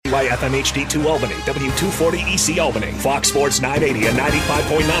FM HD2 Albany, W240 EC Albany, Fox Sports 980 and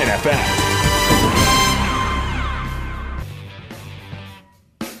 95.9 FM.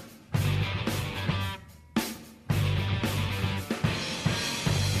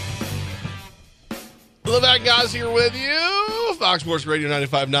 Levac guys here with you. Fox Sports Radio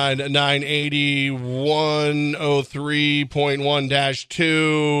 95.9, 980,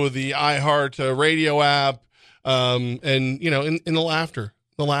 103.1-2, the iHeart radio app, and, you know, in the laughter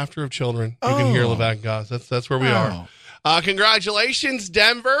of children. You can hear Levac guys. That's where we are. Congratulations,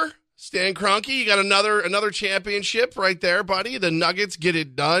 Denver. Stan Kroenke, you got another championship right there, buddy. The Nuggets get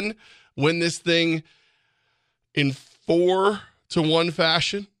it done. Win this thing in 4-1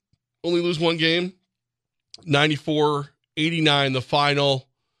 fashion. Only lose one game. 94-89 the final.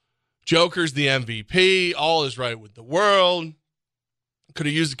 Joker's the MVP. All is right with the world. Could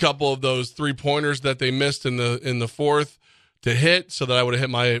have used a couple of those 3-pointers that they missed in the fourth to hit, so that I would have hit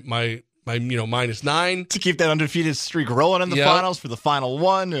my -9 to keep that undefeated streak rolling in the finals for the final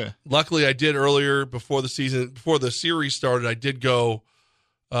one. Luckily, I did earlier before the series started. I did go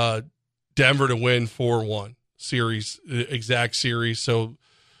Denver to win 4-1 exact series. So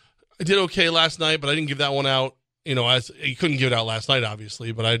I did okay last night, but I didn't give that one out. You know, as you couldn't give it out last night,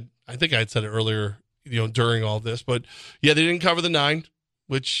 obviously, but I think I had said it earlier, you know, during all this. But yeah, they didn't cover the 9,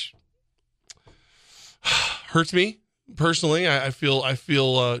 which hurts me personally. I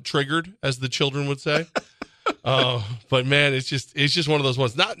feel triggered, as the children would say. But man, it's just one of those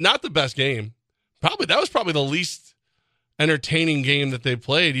ones. Not the best game. That was probably the least entertaining game that they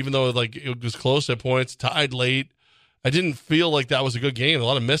played, even though like it was close at points, tied late. I didn't feel like that was a good game. A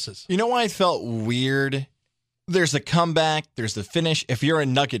lot of misses. You know why I felt weird? There's a comeback. There's the finish. If you're a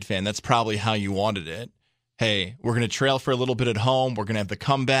Nugget fan, that's probably how you wanted it. Hey, we're going to trail for a little bit at home. We're going to have the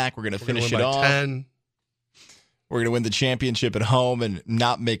comeback. We're going to finish it off. 10. We're going to win the championship at home and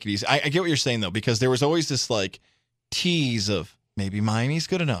not make it easy. I get what you're saying, though, because there was always this like tease of maybe Miami's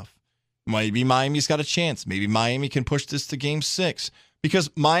good enough. Maybe Miami's got a chance. Maybe Miami can push this to Game 6.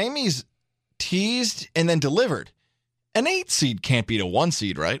 Because Miami's teased and then delivered. An 8 seed can't beat a 1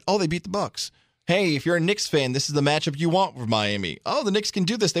 seed, right? Oh, they beat the Bucks. Hey, if you're a Knicks fan, this is the matchup you want for Miami. Oh, the Knicks can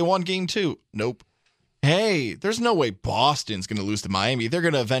do this. They won Game 2. Nope. Hey, there's no way Boston's going to lose to Miami. They're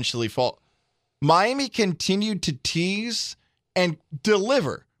going to eventually fall. Miami continued to tease and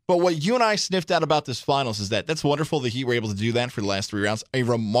deliver. But what you and I sniffed out about this finals is that's wonderful that he were able to do that for the last 3 rounds. A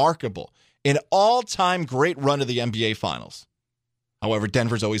remarkable, an all-time great run of the NBA Finals. However,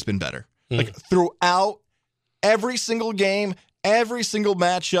 Denver's always been better. Like throughout every single game, every single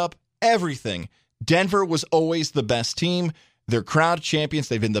matchup, everything. Denver was always the best team. They're crowd champions.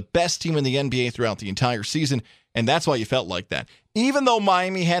 They've been the best team in the NBA throughout the entire season, and that's why you felt like that. Even though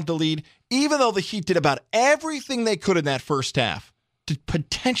Miami had the lead, even though the Heat did about everything they could in that first half to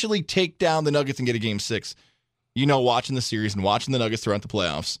potentially take down the Nuggets and get a Game 6, you know, watching the series and watching the Nuggets throughout the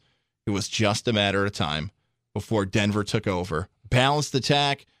playoffs, it was just a matter of time before Denver took over. Balanced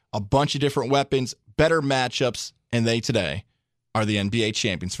attack, a bunch of different weapons, better matchups, and they today are the NBA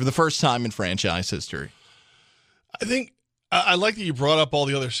champions for the first time in franchise history. I think I like that you brought up all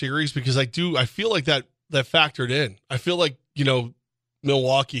the other series, because I feel like that factored in. I feel like, you know,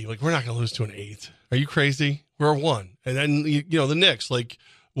 Milwaukee, like, we're not going to lose to an 8. Are you crazy? We're a 1. And then, you know, the Knicks, like,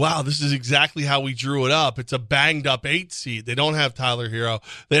 wow, this is exactly how we drew it up. It's a banged up 8 seed. They don't have Tyler Hero.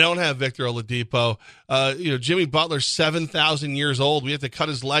 They don't have Victor Oladipo. You know, Jimmy Butler's 7,000 years old. We have to cut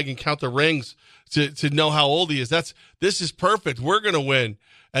his leg and count the rings to know how old he is. This is perfect. We're going to win.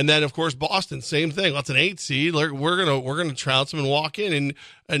 And then, of course, Boston, same thing. Well, it's an 8 seed. We're gonna trounce them and walk in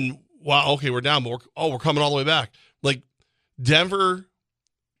and wow, okay, we're down, but we're coming all the way back. Like, Denver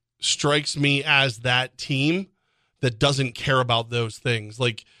strikes me as that team that doesn't care about those things.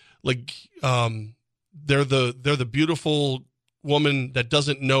 Like they're the beautiful woman that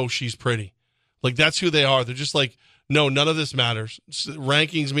doesn't know she's pretty. Like, that's who they are. They're just like, no, none of this matters.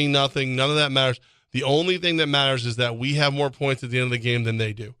 Rankings mean nothing. None of that matters. The only thing that matters is that we have more points at the end of the game than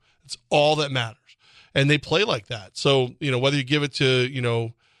they do. It's all that matters. And they play like that. So, you know, whether you give it to, you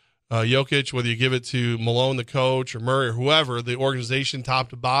know, Jokic, whether you give it to Malone, the coach, or Murray, or whoever, the organization top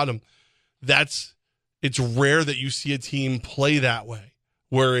to bottom, it's rare that you see a team play that way,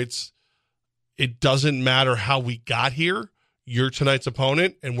 where it doesn't matter how we got here. You're tonight's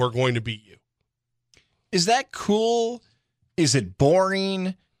opponent, and we're going to beat you. Is that cool? Is it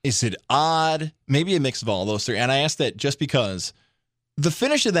boring? Is it odd? Maybe a mix of all those three. And I ask that just because the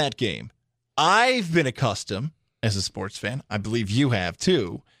finish of that game, I've been accustomed, as a sports fan, I believe you have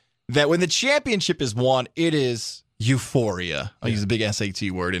too, that when the championship is won, it is euphoria. I'll use a big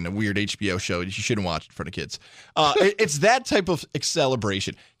SAT word in a weird HBO show you shouldn't watch in front of kids. It's that type of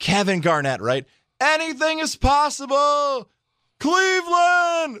celebration. Kevin Garnett, right? Anything is possible.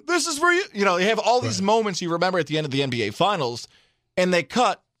 Cleveland, this is where you have all these moments you remember at the end of the NBA Finals, and they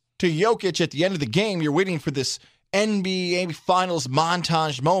cut to Jokic at the end of the game. You're waiting for this NBA Finals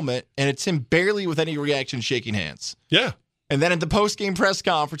montage moment, and it's him barely with any reaction shaking hands. Yeah. And then at the post-game press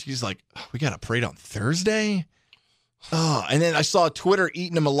conference, he's like, we got a parade on Thursday? Oh, and then I saw Twitter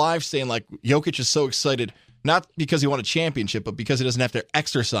eating him alive saying, like, Jokic is so excited, not because he won a championship, but because he doesn't have to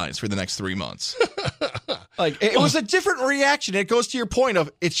exercise for the next 3 months. Like, it was a different reaction. It goes to your point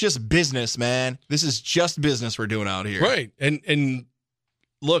of, it's just business, man. This is just business we're doing out here. Right. And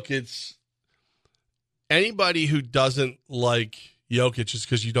look, it's anybody who doesn't like Jokic is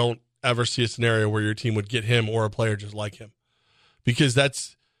because you don't ever see a scenario where your team would get him or a player just like him. Because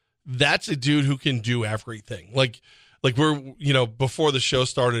that's a dude who can do everything. Like we're, before the show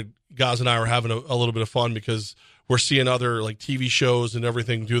started, Gaz and I were having a little bit of fun because we're seeing other like TV shows and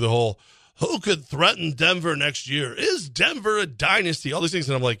everything do the whole, who could threaten Denver next year? Is Denver a dynasty? All these things.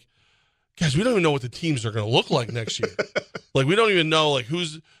 And I'm like, guys, we don't even know what the teams are going to look like next year. Like, we don't even know like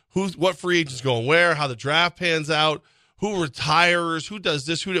what free agents going where, how the draft pans out, who retires, who does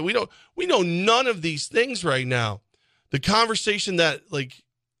this, we know none of these things right now. The conversation that like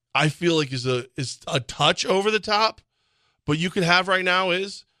I feel like is a touch over the top, but you could have right now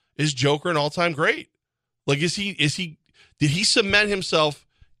is Joker an all-time great? Like, did he cement himself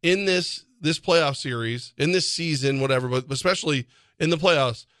in this playoff series, in this season, whatever, but especially in the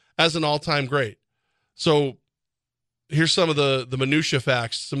playoffs as an all-time great? So here's some of the minutia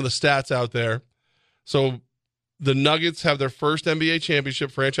facts, some of the stats out there. So the Nuggets have their first NBA championship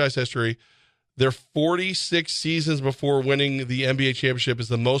franchise history. Their 46 seasons before winning the NBA championship is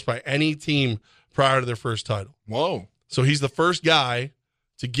the most by any team prior to their first title. Whoa. So he's the first guy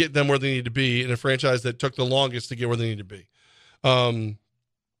to get them where they need to be in a franchise that took the longest to get where they need to be. The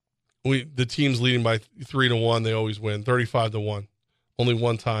team's leading by 3-1. They always win 35-1. Only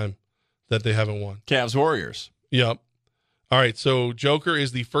one time that they haven't won. Cavs Warriors. Yep. All right. So Joker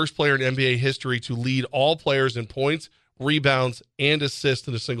is the first player in NBA history to lead all players in points, rebounds, and assists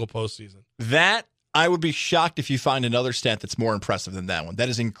in a single postseason. That, I would be shocked if you find another stat that's more impressive than that one. That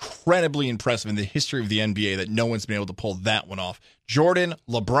is incredibly impressive in the history of the NBA that no one's been able to pull that one off. Jordan,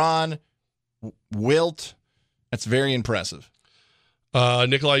 LeBron, Wilt, that's very impressive.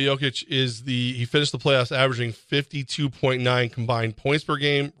 Nikola Jokic he finished the playoffs averaging 52.9 combined points per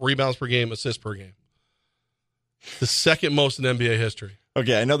game, rebounds per game, assists per game. The second most in NBA history.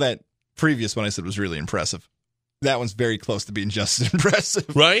 Okay, I know that previous one I said was really impressive. That one's very close to being just as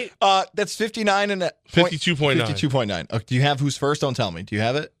impressive. Right? That's 59 and 52.9. 52.9. Do you have who's first? Don't tell me. Do you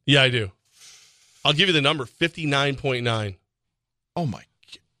have it? Yeah, I do. I'll give you the number, 59.9. Oh, my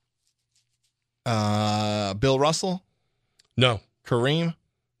God. Bill Russell? No. Kareem?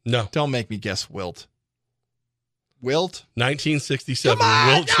 No. Don't make me guess Wilt. Wilt? 1967.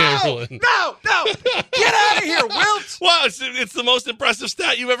 Wilt Chamberlain. No. Get out of here, Wilt. Wow, it's the most impressive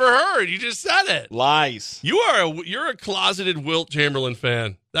stat you've ever heard. You just said it. Lies. You're a closeted Wilt Chamberlain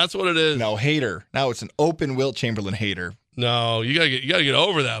fan. That's what it is. No, hater. Now it's an open Wilt Chamberlain hater. No, you gotta get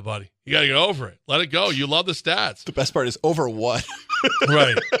over that, buddy. You gotta get over it. Let it go. You love the stats. The best part is over what?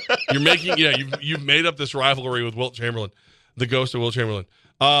 Right. You're making you've made up this rivalry with Wilt Chamberlain, the ghost of Wilt Chamberlain.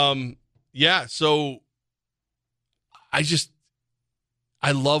 So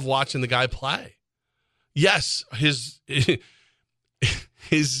I love watching the guy play. Yes, his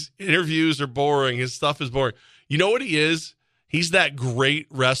interviews are boring. His stuff is boring. You know what he is? He's that great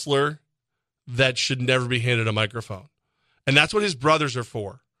wrestler that should never be handed a microphone. And that's what his brothers are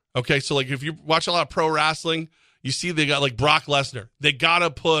for. Okay, so like if you watch a lot of pro wrestling, you see they got like Brock Lesnar. They got to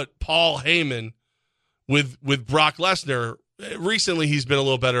put Paul Heyman with Brock Lesnar. Recently, he's been a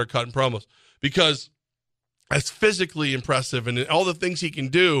little better at cutting promos because that's physically impressive, and all the things he can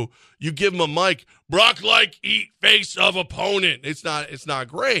do. You give him a mic, Brock eat face of opponent. It's not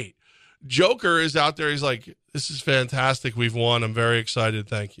great. Joker is out there. He's like, this is fantastic. We've won. I'm very excited.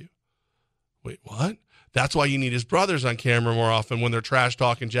 Thank you. Wait, what? That's why you need his brothers on camera more often when they're trash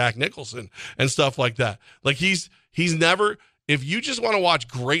talking Jack Nicholson and stuff like that. Like he's never. If you just want to watch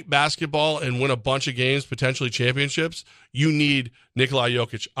great basketball and win a bunch of games, potentially championships, you need Nikola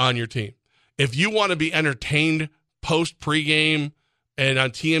Jokic on your team. If you want to be entertained pregame and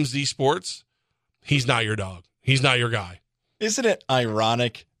on TMZ Sports, he's not your dog. He's not your guy. Isn't it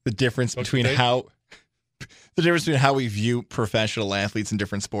ironic the difference between how we view professional athletes in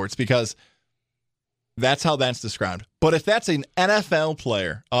different sports? Because that's how that's described. But if that's an NFL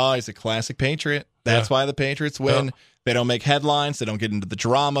player, he's a classic Patriot. That's why the Patriots win. Yeah. They don't make headlines. They don't get into the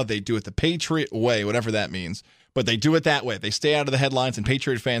drama. They do it the Patriot way, whatever that means. But they do it that way. They stay out of the headlines, and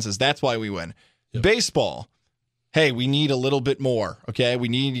Patriot fans says that's why we win. Yep. Baseball, hey, we need a little bit more, okay? We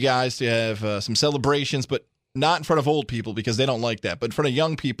need you guys to have some celebrations, but not in front of old people because they don't like that. But in front of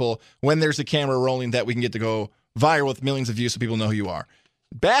young people, when there's a camera rolling, that we can get to go viral with millions of views so people know who you are.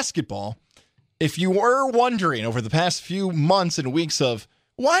 Basketball, if you were wondering over the past few months and weeks of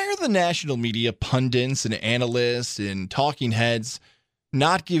why are the national media pundits and analysts and talking heads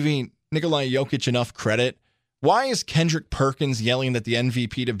not giving Nikola Jokic enough credit? Why is Kendrick Perkins yelling that the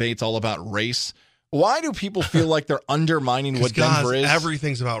MVP debate's all about race? Why do people feel like they're undermining what Denver is?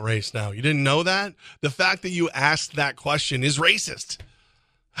 Everything's about race now. You didn't know that? The fact that you asked that question is racist.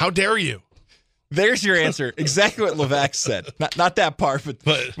 How dare you? There's your answer. Exactly what Levac said. Not that part,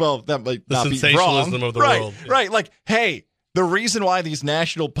 but well, that might not be wrong. The sensationalism of the world. Right. Like, hey, the reason why these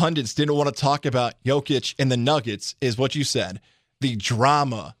national pundits didn't want to talk about Jokic and the Nuggets is what you said. The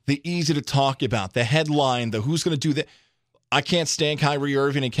drama, the easy to talk about, the headline, the who's going to do that. I can't stand Kyrie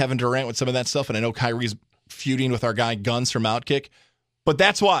Irving and Kevin Durant with some of that stuff, and I know Kyrie's feuding with our guy Guns from Outkick, but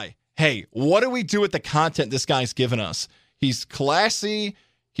that's why. Hey, what do we do with the content this guy's given us? He's classy.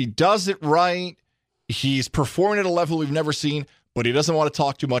 He does it right. He's performing at a level we've never seen, but he doesn't want to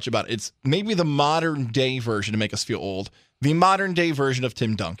talk too much about it. It's maybe the modern day version to make us feel old. The modern day version of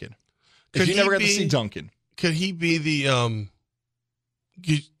Tim Duncan. Because you never got to see Duncan. Could he be the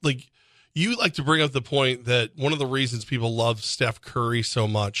you like to bring up the point that one of the reasons people love Steph Curry so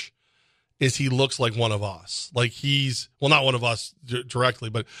much is he looks like one of us. Like he's, well, not one of us directly,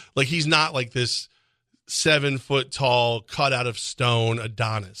 but like he's not like this 7 foot tall, cut out of stone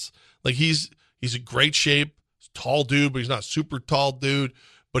Adonis. Like he's a great shape, tall dude, but he's not a super tall dude,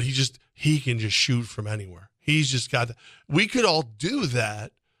 but he can just shoot from anywhere. He's just got that. We could all do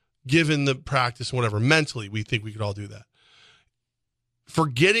that given the practice and whatever. Mentally, we think we could all do that.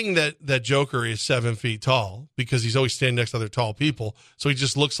 Forgetting that Joker is 7 feet tall because he's always standing next to other tall people, so he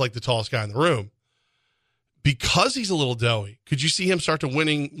just looks like the tallest guy in the room. Because he's a little doughy, could you see him start to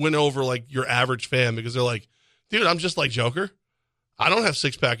win over like your average fan because they're like, dude, I'm just like Joker. I don't have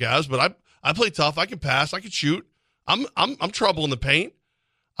six-pack abs, but I play tough. I can pass. I can shoot. I'm trouble in the paint.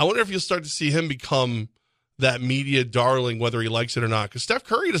 I wonder if you'll start to see him become that media darling, whether he likes it or not. Because Steph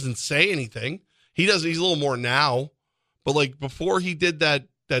Curry doesn't say anything. He doesn't. He's a little more now. But like before he did that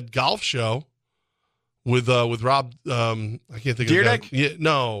golf show with Rob, I can't think of Dyrdek? Yeah,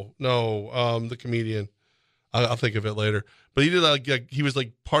 no, the comedian. I'll think of it later. But he did like he was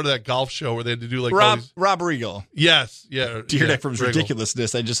like part of that golf show where they had to do like Rob Riggle. Yes, yeah. Dyrdek from his ridiculousnly.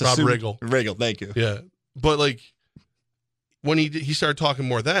 I just assumed Riggle. Thank you. Yeah, but like when he started talking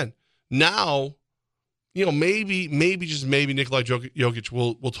more then. Now, maybe just maybe Nikola Jokic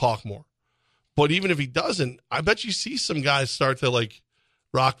will talk more. But even if he doesn't, I bet you see some guys start to like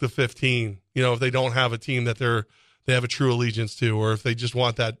rock the 15, if they don't have a team that they have a true allegiance to, or if they just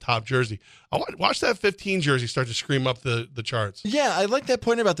want that top jersey. I want watch that 15 jersey start to scream up the charts. Yeah, I like that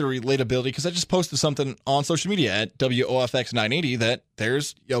point about the relatability because I just posted something on social media at WOFX980 that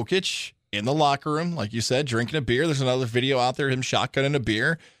there's Jokic in the locker room, like you said, drinking a beer. There's another video out there of him shotgunning a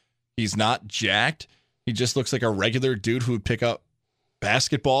beer. He's not jacked. He just looks like a regular dude who would pick up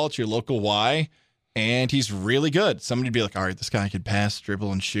basketball at your local Y, and he's really good. Somebody would be like, all right, this guy can pass,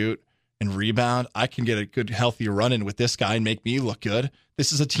 dribble, and shoot and rebound. I can get a good, healthy run-in with this guy and make me look good.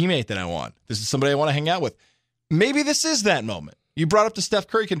 This is a teammate that I want. This is somebody I want to hang out with. Maybe this is that moment. You brought up the Steph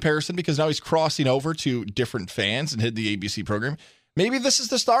Curry comparison because now he's crossing over to different fans and hit the ABC program. Maybe this is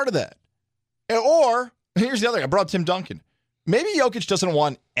the start of that. Or, here's the other thing. I brought up Tim Duncan. Maybe Jokic doesn't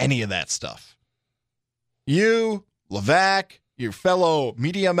want any of that stuff. You, Levac, your fellow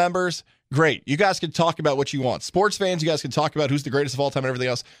media members, great. You guys can talk about what you want. Sports fans, you guys can talk about who's the greatest of all time and everything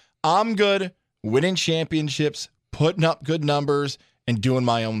else. I'm good winning championships, putting up good numbers, and doing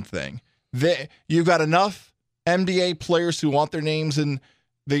my own thing. You've got enough NBA players who want their names in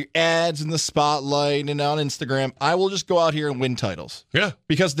the ads and the spotlight and on Instagram. I will just go out here and win titles. Yeah.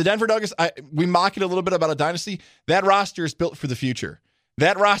 Because the Denver Nuggets, we mock it a little bit about a dynasty. That roster is built for the future.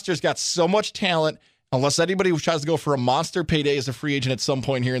 That roster's got so much talent. Unless anybody tries to go for a monster payday as a free agent at some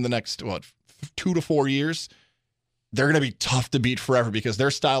point here in the next, 2 to 4 years, they're going to be tough to beat forever because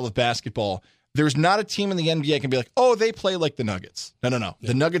their style of basketball, there's not a team in the NBA that can be like, oh, they play like the Nuggets. No. Yeah.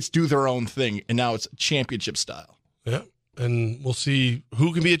 The Nuggets do their own thing, and now it's championship style. Yeah, and we'll see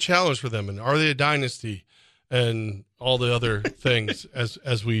who can be a challenge for them, and are they a dynasty, and all the other things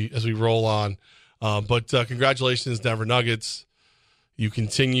as we roll on. But congratulations, Denver Nuggets. You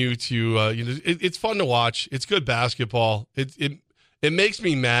continue to, it's fun to watch. It's good basketball. It It makes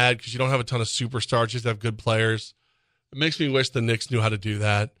me mad because you don't have a ton of superstars, just have good players. It makes me wish the Knicks knew how to do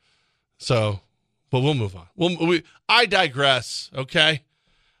that. So, but we'll move on. I digress, okay?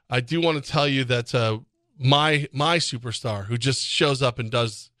 I do want to tell you that my superstar who just shows up and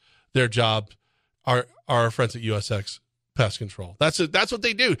does their job are our friends at USX Pest Control. That's what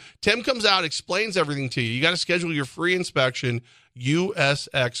they do. Tim comes out, explains everything to you. You got to schedule your free inspection,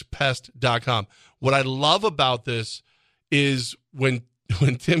 usxpest.com. What I love about this is when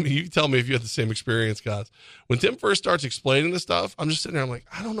Tim, you tell me if you have the same experience, guys. When Tim first starts explaining this stuff, I'm just sitting there, I'm like,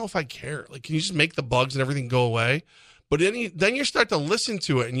 I don't know if I care. Like, can you just make the bugs and everything go away? But then you start to listen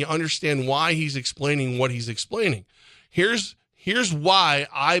to it and you understand why he's explaining what he's explaining. Here's why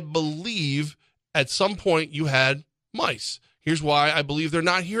I believe at some point you had mice. Here's why I believe they're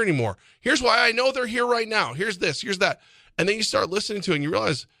not here anymore. Here's why I know they're here right now. Here's this, here's that. And then you start listening to it and you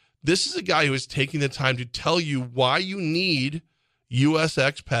realize this is a guy who is taking the time to tell you why you need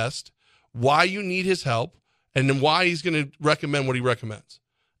USX Pest, why you need his help, and then why he's going to recommend what he recommends.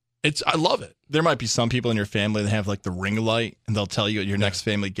 I love it. There might be some people in your family that have like the ring light, and they'll tell you at your next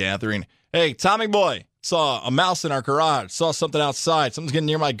family gathering, hey, Tommy boy, saw a mouse in our garage, saw something outside, something's getting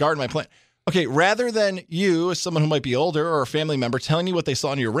near my garden, my plant. Okay, rather than you, as someone who might be older or a family member, telling you what they saw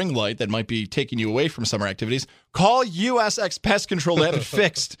on your ring light that might be taking you away from summer activities, call USX Pest Control to have it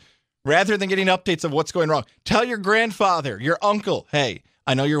fixed. Rather than getting updates of what's going wrong, tell your grandfather, your uncle, hey,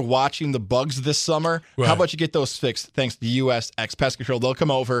 I know you're watching the bugs this summer. Right. How about you get those fixed thanks to USX Pest Control? They'll come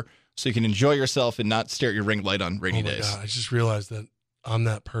over so you can enjoy yourself and not stare at your ring light on rainy days. God, I just realized that I'm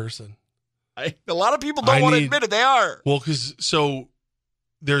that person. A lot of people don't want to admit it. They are. Well, because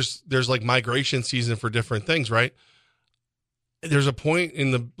there's like migration season for different things, right? There's a point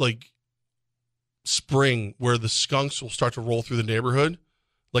in the like spring where the skunks will start to roll through the neighborhood,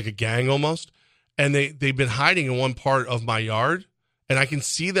 like a gang almost. And they've been hiding in one part of my yard, and I can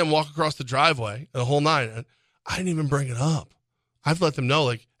see them walk across the driveway the whole night. And I didn't even bring it up. I've let them know,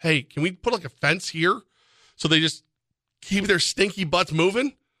 like, hey, can we put like a fence here so they just keep their stinky butts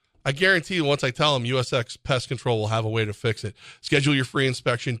moving? I guarantee you once I tell them, USX Pest Control will have a way to fix it. Schedule your free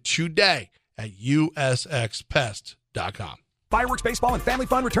inspection today at usxpest.com. Fireworks, baseball, and family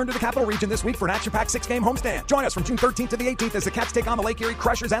fun return to the Capital Region this week for an action-packed 6-game homestand. Join us from June 13th to the 18th as the Cats take on the Lake Erie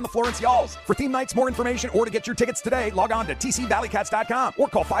Crushers and the Florence Yalls. For theme nights, more information, or to get your tickets today, log on to tcvalleycats.com or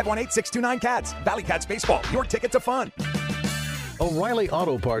call 518-629-CATS. Valley Cats Baseball, your ticket to fun. O'Reilly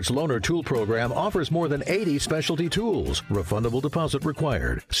Auto Parts Loaner Tool Program offers more than 80 specialty tools. Refundable deposit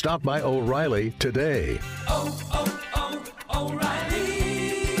required. Stop by O'Reilly today. O'Reilly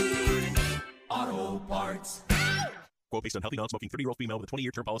Auto Parts. Quote based on healthy, non-smoking 30-year-old female with a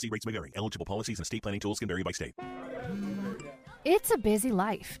 20-year term policy. Rates may vary. Eligible policies and estate planning tools can vary by state. It's a busy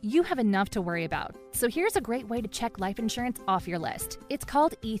life. You have enough to worry about. So here's a great way to check life insurance off your list. It's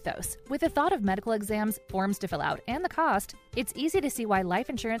called Ethos. With the thought of medical exams, forms to fill out, and the cost, it's easy to see why life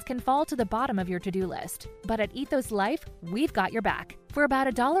insurance can fall to the bottom of your to-do list. But at Ethos Life, we've got your back. For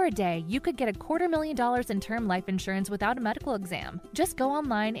about $1 a day, you could get $250,000 in term life insurance without a medical exam. Just go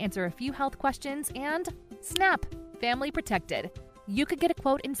online, answer a few health questions, and snap! Family protected. You could get a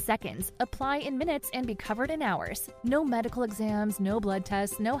quote in seconds, apply in minutes, and be covered in hours. No medical exams, no blood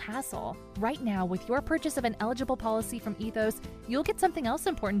tests, no hassle. Right now, with your purchase of an eligible policy from Ethos, you'll get something else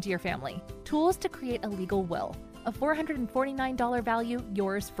important to your family. Tools to create a legal will. A $449 value,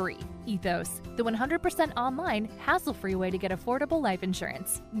 yours free. Ethos, the 100% online, hassle-free way to get affordable life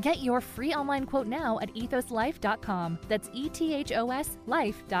insurance. Get your free online quote now at ethoslife.com. That's ETHOS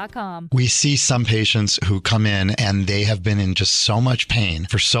life.com. We see some patients who come in and they have been in just so much pain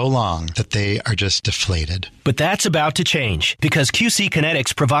for so long that they are just deflated. But that's about to change because QC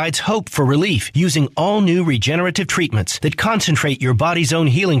Kinetics provides hope for relief using all new regenerative treatments that concentrate your body's own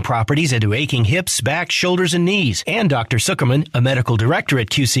healing properties into aching hips, back, shoulders, and knees. And Dr. Zuckerman, a medical director at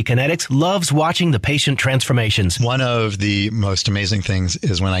QC Kinetics, loves watching the patient transformations. One of the most amazing things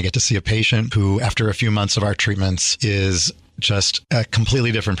is when I get to see a patient who, after a few months of our treatments, is just a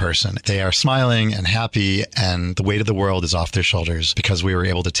completely different person. They are smiling and happy, and the weight of the world is off their shoulders because we were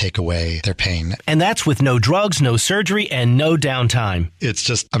able to take away their pain. And that's with no drugs, no surgery, and no downtime. It's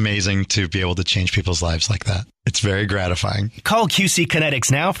just amazing to be able to change people's lives like that. It's very gratifying. Call QC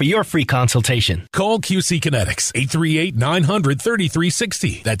Kinetics now for your free consultation. Call QC Kinetics,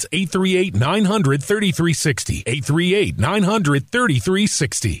 838-900-3360. That's 838-900-3360.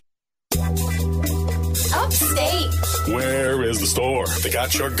 838-900-3360. Upstate. Where is the store? They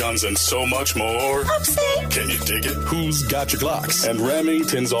got your guns and so much more. Upstate. Can you dig it? Who's got your Glocks? And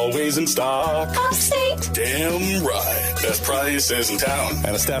Remington's always in stock. Upstate. Damn right. Best prices in town.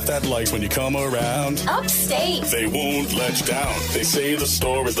 And a staff that likes when you come around. Upstate. They won't let you down. They say the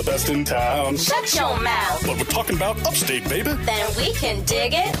store is the best in town. Shut your mouth. But we're talking about Upstate, baby. Then we can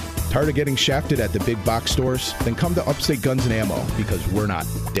dig it. Tired of getting shafted at the big box stores? Then come to Upstate Guns and Ammo, because we're not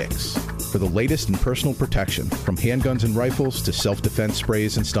dicks. For the latest in personal protection, from handguns and rifles to self-defense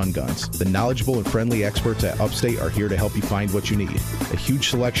sprays and stun guns, the knowledgeable and friendly experts at Upstate are here to help you find what you need. A huge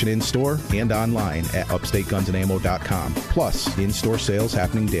selection in-store and online at upstategunsandammo.com. Plus, in-store sales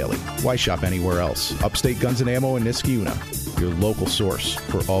happening daily. Why shop anywhere else? Upstate Guns and Ammo in Niskayuna, your local source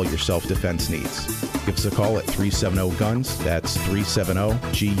for all your self-defense needs. Give us a call at 370-GUNS. That's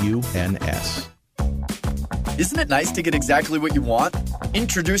 370-GUNS. Isn't it nice to get exactly what you want?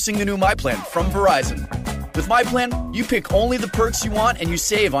 Introducing the new My Plan from Verizon. With My Plan, you pick only the perks you want and you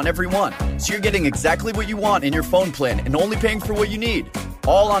save on every one. So you're getting exactly what you want in your phone plan and only paying for what you need.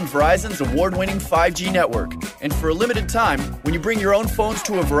 All on Verizon's award-winning 5G network. And for a limited time, when you bring your own phones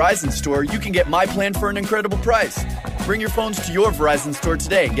to a Verizon store, you can get My Plan for an incredible price. Bring your phones to your Verizon store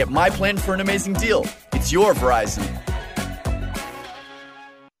today and get My Plan for an amazing deal. It's your Verizon.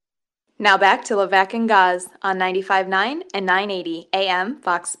 Now back to Levac and Gaz on 95.9 and 980 AM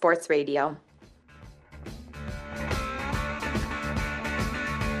Fox Sports Radio.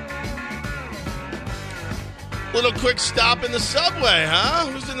 Little quick stop in the subway, huh?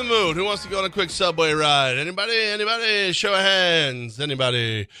 Who's in the mood? Who wants to go on a quick subway ride? Anybody? Show of hands.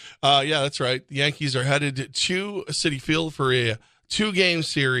 Anybody? Yeah, that's right. The Yankees are headed to Citi Field for a 2-game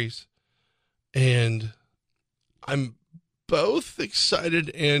series. And I'm both excited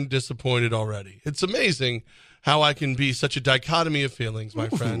and disappointed already. It's amazing how I can be such a dichotomy of feelings, my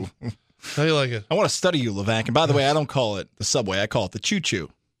friend. How do you like it? I want to study you, Levac. And by the way, I don't call it the subway. I call it the choo-choo.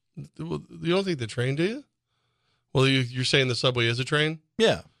 You don't think the train, do you? Well, you're saying the subway is a train?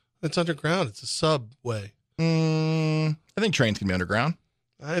 Yeah. It's underground. It's a subway. I think trains can be underground.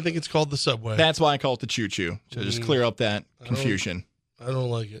 I think it's called the subway. That's why I call it the choo-choo. So just clear up that confusion. I don't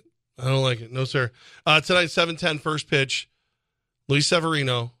like it. No, sir. Tonight, 7:10 first pitch. Luis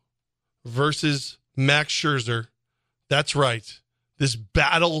Severino versus Max Scherzer. That's right. This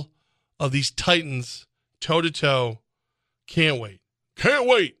battle of these titans, toe-to-toe. Can't wait.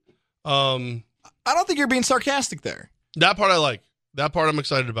 I don't think you're being sarcastic there. That part I like. That part I'm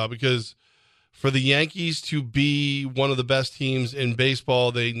excited about, because for the Yankees to be one of the best teams in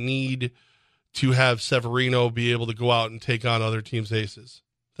baseball, they need to have Severino be able to go out and take on other teams' aces.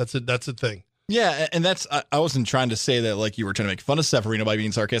 That's a thing. Yeah, and that's I wasn't trying to say that like you were trying to make fun of Severino by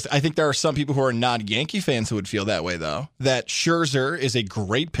being sarcastic. I think there are some people who are non-Yankee fans who would feel that way, though. That Scherzer is a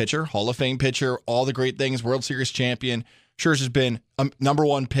great pitcher, Hall of Fame pitcher, all the great things, World Series champion. Scherzer's been a number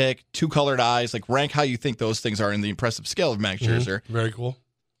one pick, 2 colored eyes. Like, rank how you think those things are in the impressive scale of Max Scherzer. Very cool.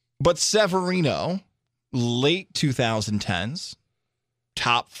 But Severino, late 2010s,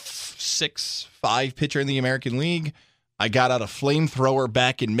 top 6-5 pitcher in the American League. I got out a flamethrower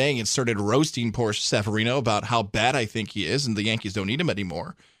back in May and started roasting poor Severino about how bad I think he is and the Yankees don't need him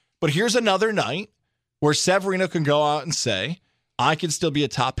anymore. But here's another night where Severino can go out and say, I can still be a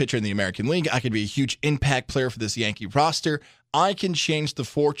top pitcher in the American League. I can be a huge impact player for this Yankee roster. I can change the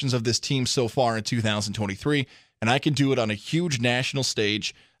fortunes of this team so far in 2023, and I can do it on a huge national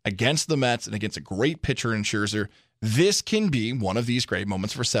stage against the Mets and against a great pitcher in Scherzer. This can be one of these great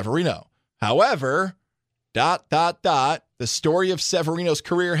moments for Severino. However, ... the story of Severino's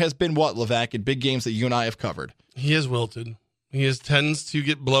career has been what, Levac, in big games that you and I have covered? He has wilted. He tends to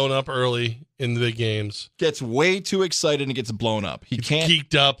get blown up early in the big games. Gets way too excited and gets blown up. He can't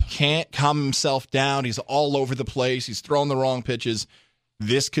geeked up. Can't calm himself down. He's all over the place. He's throwing the wrong pitches.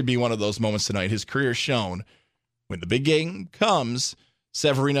 This could be one of those moments tonight. His career shown when the big game comes,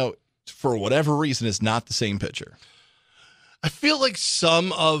 Severino, for whatever reason, is not the same pitcher. I feel like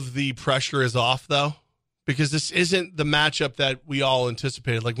some of the pressure is off, though, because this isn't the matchup that we all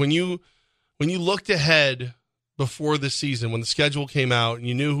anticipated. Like when you looked ahead before the season, when the schedule came out and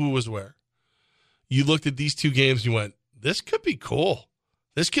you knew who was where, you looked at these 2 games and you went, this could be cool.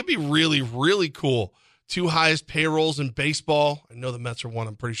 This could be really, really cool. 2 highest payrolls in baseball. I know the Mets are 1.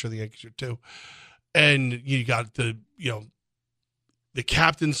 I'm pretty sure the Yankees are 2. And you got the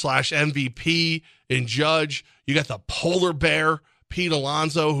captain / MVP in Judge. You got the polar bear, Pete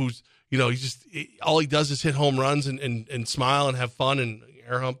Alonso, who's, all he does is hit home runs and smile and have fun and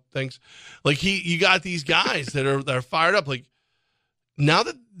air hump things. Like you got these guys that are fired up. Like now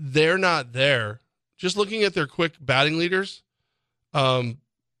that they're not there, just looking at their quick batting leaders,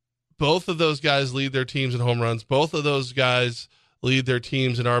 both of those guys lead their teams in home runs. Both of those guys lead their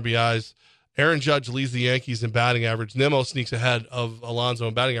teams in RBIs. Aaron Judge leads the Yankees in batting average. Nimmo sneaks ahead of Alonso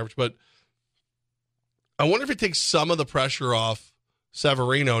in batting average, but I wonder if it takes some of the pressure off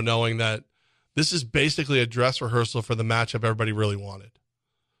Severino, knowing that this is basically a dress rehearsal for the matchup everybody really wanted.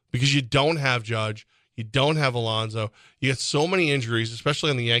 Because you don't have Judge, you don't have Alonso, you get so many injuries,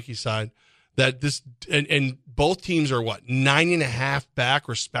 especially on the Yankee side, that this and both teams are 9.5 back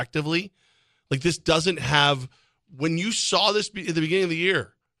respectively. Like, this doesn't have, when you saw this at the beginning of the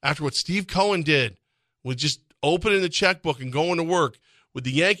year, after what Steve Cohen did with just opening the checkbook and going to work, with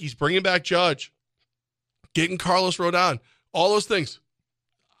the Yankees bringing back Judge, getting Carlos Rodon, all those things.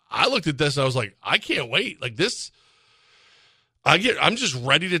 I looked at this and I was like, I can't wait. Like, this, I'm just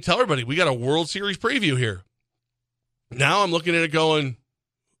ready to tell everybody we got a World Series preview here. Now I'm looking at it going,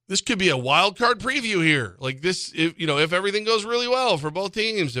 this could be a wild card preview here. Like, this, if everything goes really well for both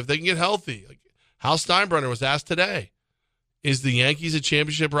teams, if they can get healthy. Like, Hal Steinbrenner was asked today, is the Yankees a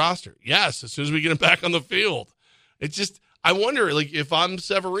championship roster? Yes, as soon as we get them back on the field. It's just, I wonder, like, if I'm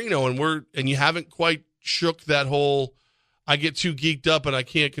Severino and you haven't quite shook that whole, I get too geeked up and I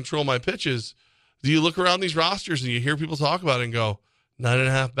can't control my pitches. Do you look around these rosters and you hear people talk about it and go,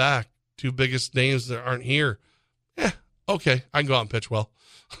 9.5 back, 2 biggest names that aren't here? Yeah, okay, I can go out and pitch well.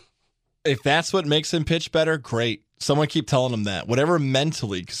 If that's what makes him pitch better, great. Someone keep telling him that. Whatever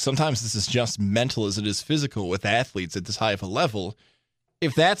mentally, because sometimes this is just mental as it is physical with athletes at this high of a level.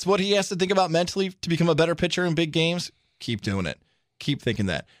 If that's what he has to think about mentally to become a better pitcher in big games, keep doing it. Keep thinking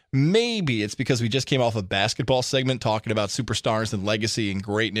that. Maybe it's because we just came off a basketball segment talking about superstars and legacy and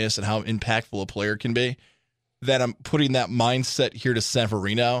greatness and how impactful a player can be, that I'm putting that mindset here to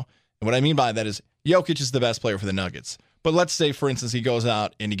Severino. And what I mean by that is Jokic is the best player for the Nuggets. But let's say, for instance, he goes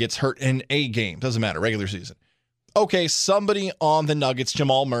out and he gets hurt in a game. Doesn't matter, regular season. Okay, somebody on the Nuggets,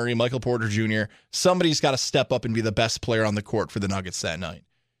 Jamal Murray, Michael Porter Jr., somebody's got to step up and be the best player on the court for the Nuggets that night.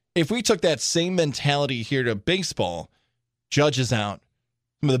 If we took that same mentality here to baseball, Judge is out.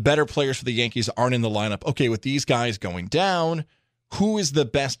 Some of the better players for the Yankees aren't in the lineup. Okay, with these guys going down, who is the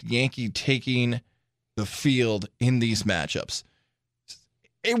best Yankee taking the field in these matchups?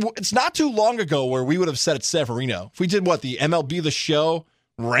 It's not too long ago where we would have said it's Severino. If we did the MLB The Show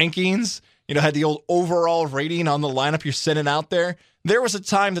rankings, had the old overall rating on the lineup you're sending out there. There was a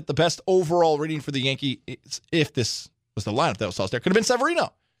time that the best overall rating for the Yankees, if this was the lineup that was out there, could have been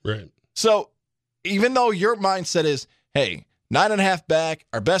Severino. Right. So even though your mindset is, hey, 9.5 back,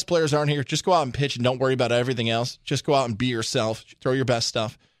 our best players aren't here, just go out and pitch and don't worry about everything else. Just go out and be yourself, throw your best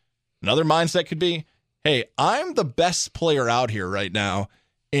stuff. Another mindset could be, hey, I'm the best player out here right now,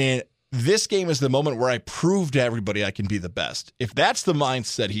 and this game is the moment where I prove to everybody I can be the best. If that's the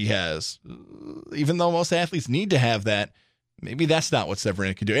mindset he has, even though most athletes need to have that, maybe that's not what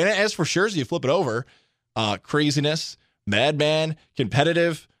Severino can do. And as for Scherzer, you flip it over, craziness, madman,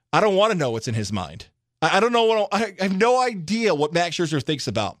 competitive. I don't want to know what's in his mind. I don't know I have no idea what Max Scherzer thinks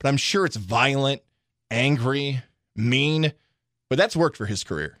about, but I'm sure it's violent, angry, mean, but that's worked for his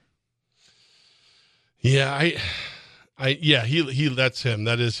career. Yeah, he that's him.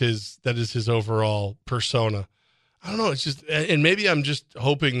 That is his overall persona. I don't know. It's just, and maybe I'm just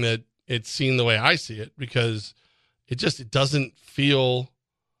hoping that it's seen the way I see it, because it doesn't feel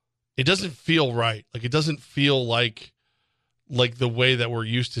right. Like, it doesn't feel like the way that we're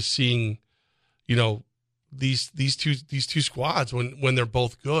used to seeing, these two squads when they're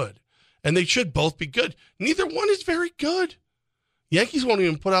both good, and they should both be good. Neither one is very good. Yankees won't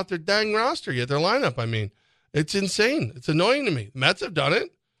even put out their dang roster yet, their lineup. I mean, it's insane. It's annoying to me. The Mets have done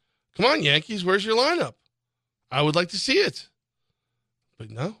it. Come on, Yankees, where's your lineup? I would like to see it. But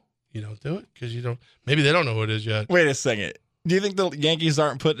no, you don't do it because you don't. Maybe they don't know who it is yet. Wait a second. Do you think the Yankees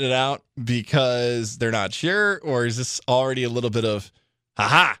aren't putting it out because they're not sure, or is this already a little bit of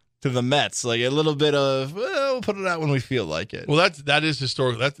ha-ha to the Mets? Like a little bit of, well, we'll put it out when we feel like it. Well, that is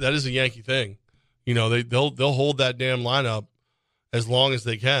historical. That is a Yankee thing. They'll hold that damn lineup as long as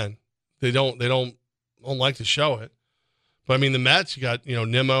they can. They don't like to show it. But I mean, the Mets, you got,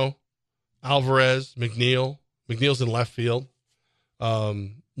 Nimmo, Alvarez, McNeil. McNeil's in left field.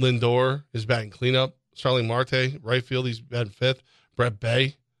 Lindor is batting cleanup. Starling Marte, right field, he's batting fifth. Brett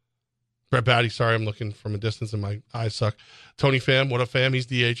Batty, sorry, I'm looking from a distance and my eyes suck. Tony Pham, what a Pham, he's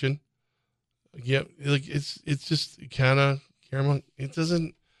DHing. Yeah, like it's just kind of, it doesn't,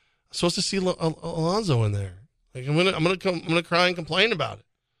 I'm supposed to see Alonso in there. Like, I'm gonna cry and complain about it.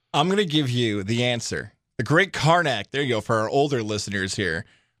 I'm gonna give you the answer. The great Karnak, there you go, for our older listeners here,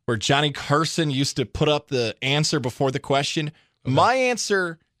 where Johnny Carson used to put up the answer before the question. Okay. My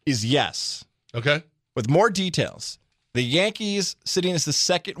answer is yes. Okay. With more details. The Yankees sitting as the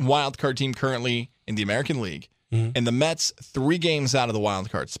second wild card team currently in the American League, and the Mets 3 games out of the wild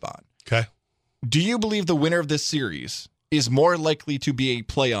card spot. Okay. Do you believe the winner of this series is more likely to be a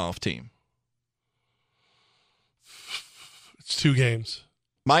playoff team? It's 2 games.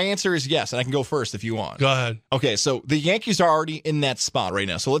 My answer is yes, and I can go first if you want. Go ahead. Okay, so the Yankees are already in that spot right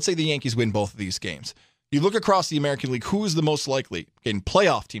now. So let's say the Yankees win both of these games. You look across the American League, who is the most likely, again,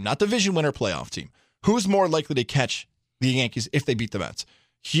 playoff team, not division winner, playoff team. Who's more likely to catch the Yankees if they beat the Mets?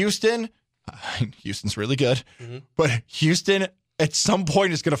 Houston, Houston's really good, but Houston at some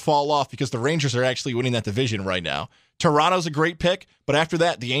point is going to fall off because the Rangers are actually winning that division right now. Toronto's a great pick, but after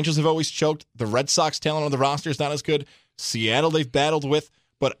that, the Angels have always choked. The Red Sox talent on the roster is not as good. Seattle they've battled with,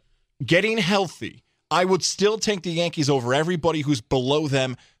 but getting healthy, I would still take the Yankees over everybody who's below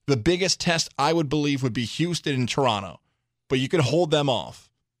them. The biggest test, I would believe, would be Houston and Toronto, but you can hold them off.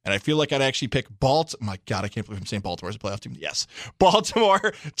 And I feel like I'd actually pick Baltimore. My God, I can't believe I'm saying Baltimore as a playoff team. Yes.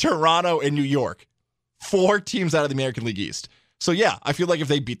 Baltimore, Toronto, and New York. 4 teams out of the American League East. So, yeah, I feel like if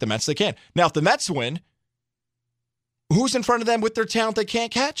they beat the Mets, they can. Now, if the Mets win, who's in front of them with their talent they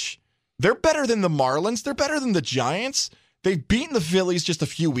can't catch? They're better than the Marlins. They're better than the Giants. They've beaten the Phillies just a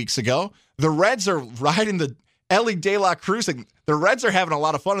few weeks ago. The Reds are riding the Ellie De La Cruz. The Reds are having a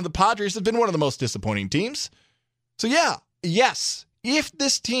lot of fun, and the Padres have been one of the most disappointing teams. So, yeah, yes, if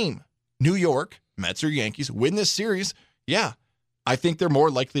this team, New York, Mets or Yankees, win this series, yeah, I think they're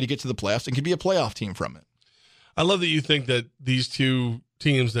more likely to get to the playoffs and can be a playoff team from it. I love that you think that these 2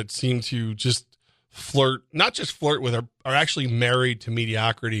 teams that seem to just flirt, not just flirt with, are actually married to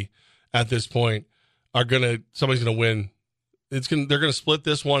mediocrity at this point, somebody's going to win. They're going to split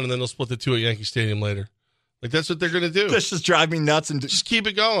this one, and then they'll split the 2 at Yankee Stadium later. Like, that's what they're going to do. This just drive me nuts and just keep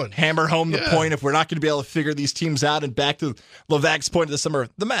it going. Hammer home the point if we're not going to be able to figure these teams out. And back to Levac's point of the summer,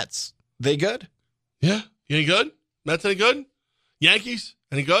 the Mets, they good? Yeah. Any good? Mets any good? Yankees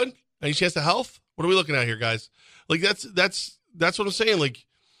any good? Any chance of health? What are we looking at here, guys? Like, that's what I'm saying. Like,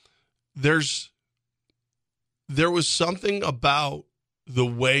 there was something about the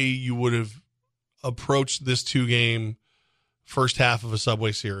way you would have approached this 2-game first half of a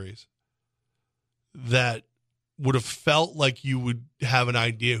Subway Series that would have felt like you would have an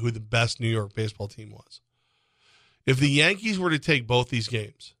idea who the best New York baseball team was. If the Yankees were to take both these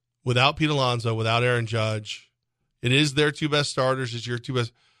games without Pete Alonso, without Aaron Judge, it is their 2 best starters, it's your 2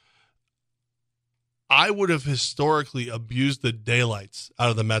 best. I would have historically abused the daylights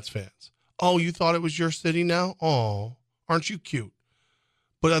out of the Mets fans. Oh, you thought it was your city now? Oh, aren't you cute?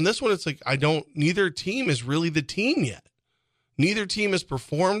 But on this one, it's like, neither team is really the team yet. Neither team has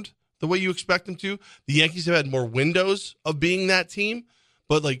performed the way you expect them to. The Yankees have had more windows of being that team,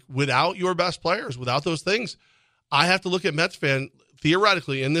 but like without your best players, without those things, I have to look at Mets fan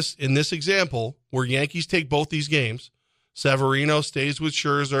theoretically in this example where Yankees take both these games. Severino stays with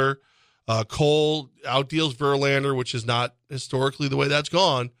Scherzer, Cole outdeals Verlander, which is not historically the way that's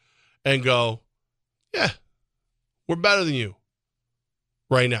gone, and go, yeah, we're better than you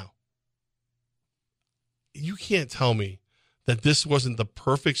right now. You can't tell me that this wasn't the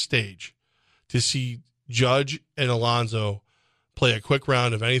perfect stage to see Judge and Alonso play a quick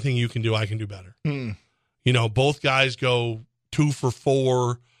round of anything you can do, I can do better. You know, both guys go 2 for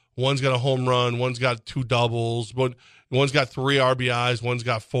 4. One's got a home run. One's got 2 doubles. But one's got 3 RBIs. One's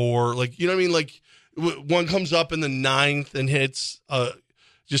got 4. Like, you know what I mean? Like, one comes up in the 9th and hits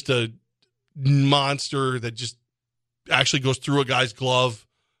just a monster that just actually goes through a guy's glove,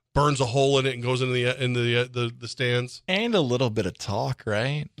 burns a hole in it, and goes into the stands. And a little bit of talk,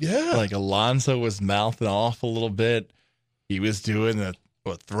 right? Yeah. Like Alonso was mouthing off a little bit. He was doing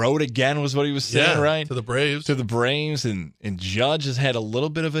throw it again was what he was saying, right? To the Braves. And Judge has had a little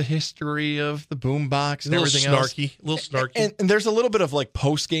bit of a history of the boombox and everything else. A little snarky. And there's a little bit of like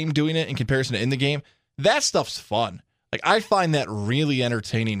post-game doing it in comparison to in the game. That stuff's fun. Like, I find that really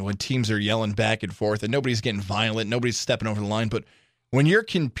entertaining when teams are yelling back and forth and nobody's getting violent, nobody's stepping over the line. But when you're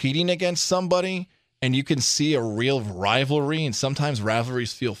competing against somebody and you can see a real rivalry, and sometimes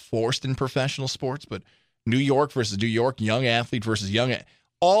rivalries feel forced in professional sports, but New York versus New York, young athlete versus young,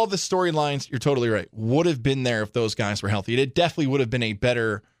 all the storylines, you're totally right, would have been there if those guys were healthy. It definitely would have been a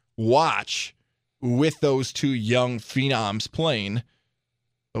better watch with those 2 young phenoms playing,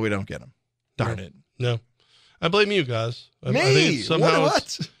 but we don't get them. Darn it. No. I blame you guys. I think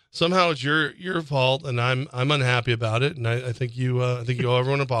somehow it's your fault, and I'm unhappy about it, and I think you owe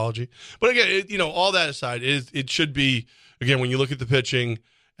everyone an apology. But again, all that aside, it should be, again, when you look at the pitching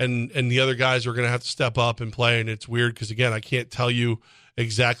and the other guys are going to have to step up and play, and it's weird because, again, I can't tell you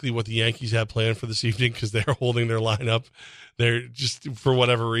exactly what the Yankees have planned for this evening because they're holding their lineup. They're just, for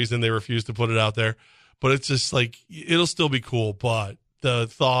whatever reason, they refuse to put it out there. But it's just like, it'll still be cool, but the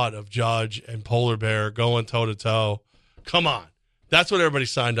thought of Judge and Polar Bear going toe-to-toe, come on. That's what everybody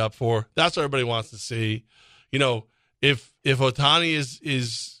signed up for. That's what everybody wants to see. If Ohtani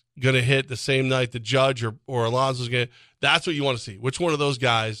is going to hit the same night that Judge or Alonso's going to, That's what you want to see. Which one of those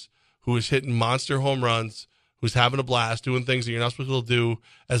guys who is hitting monster home runs, who's having a blast, doing things that you're not supposed to do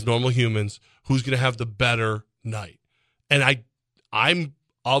as normal humans, who's going to have the better night? And I'm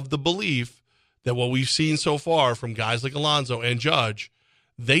of the belief that what we've seen so far from guys like Alonso and Judge,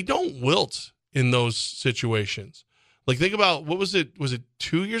 they don't wilt in those situations. Like, think about, what was it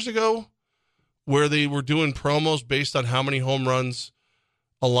 2 years ago where they were doing promos based on how many home runs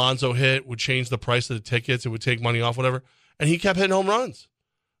Alonso hit would change the price of the tickets, it would take money off, whatever, and he kept hitting home runs.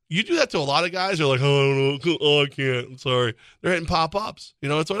 You do that to a lot of guys, they're like, oh, I don't know, oh, I can't, I'm sorry. They're hitting pop-ups.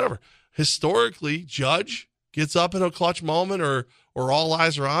 It's whatever. Historically, Judge gets up in a clutch moment or all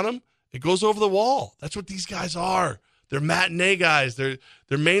eyes are on him, it goes over the wall. That's what these guys are. They're matinee guys. They're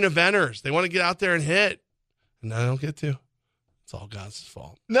main eventers. They want to get out there and hit. And I don't get to. It's all God's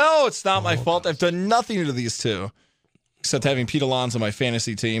fault. No, it's not my fault. I've done nothing to these two. Except having Pete Alonso on my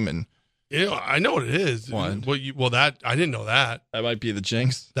fantasy team. And I know what it is. What? That I didn't know that. That might be the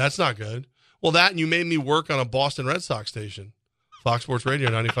jinx. That's not good. Well, that and you made me work on a Boston Red Sox station. Fox Sports Radio,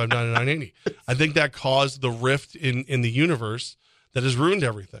 95.9 and 980. I think that caused the rift in the universe that has ruined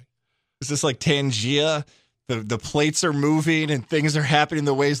everything. Is this like Tangia? The plates are moving and things are happening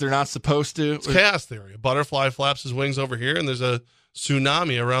the ways they're not supposed to. It's chaos theory. A butterfly flaps his wings over here, and there's a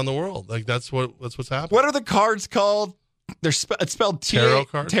tsunami around the world. Like that's what's happening. What are the cards called? It's spelled tarot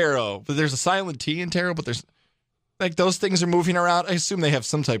card. Tarot, but there's a silent T in tarot. But there's like those things are moving around. I assume they have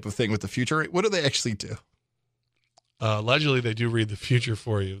some type of thing with the future. What do they actually do? Allegedly, they do read the future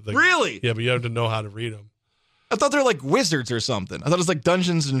for you. Like, really? Yeah, but you have to know how to read them. I thought they're like wizards or something. I thought it was like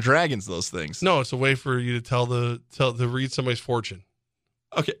Dungeons and Dragons, those things. No, it's a way for you to to read somebody's fortune.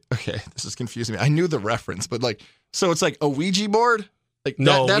 Okay. This is confusing me. I knew the reference, but so it's like a Ouija board? Like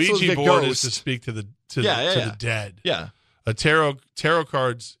no, that's Ouija board is to speak to the dead. Yeah. Tarot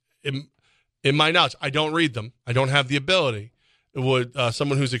cards in my notes. I don't read them. I don't have the ability. It would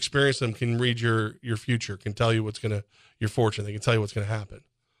someone who's experienced them can read your future, can tell you your fortune. They can tell you what's gonna happen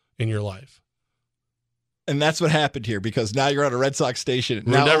in your life. And that's what happened here because now you're on a Red Sox station.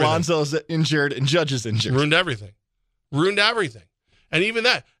 Ruined now everything. Alonso's injured and Judge is injured. Ruined everything. And even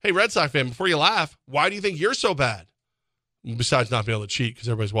that, hey, Red Sox fan, before you laugh, why do you think you're so bad? Besides not being able to cheat because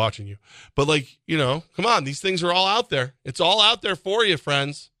everybody's watching you. But come on, these things are all out there. It's all out there for you,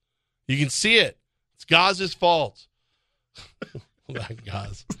 friends. You can see it. It's Gaz's fault.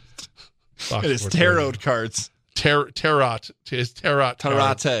 Gaz. It is tarot cards. Tarot. It's tarot.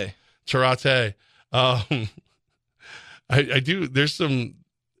 Tarate. I do.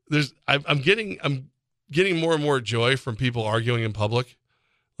 I'm getting more and more joy from people arguing in public.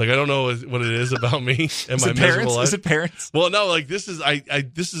 Like, I don't know what it is about me and my miserable life. Is it parents? Well, no, I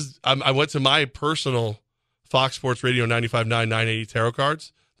went to my personal Fox Sports Radio 95.9 980 tarot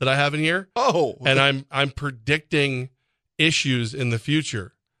cards that I have in here. Oh, and I'm predicting issues in the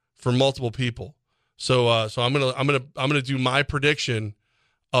future for multiple people. So I'm gonna do my prediction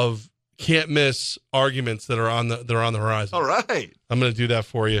of can't miss arguments that are on the horizon. All right, I'm going to do that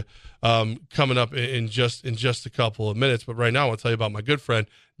for you coming up in just a couple of minutes. But right now, I want to tell you about my good friend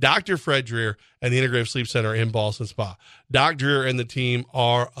Dr. Fred Dreer and the Integrative Sleep Center in Ballston Spa. Doc Dreer and the team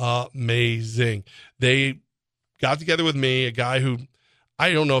are amazing. They got together with me, a guy who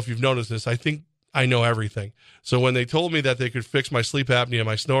I don't know if you've noticed this. I think I know everything. So when they told me that they could fix my sleep apnea,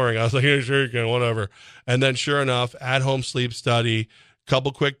 my snoring, I was like, yeah, sure you can, whatever. And then sure enough, at-home sleep study,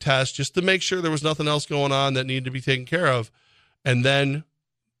 couple quick tests just to make sure there was nothing else going on that needed to be taken care of. And then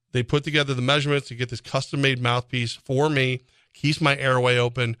they put together the measurements to get this custom-made mouthpiece for me, keeps my airway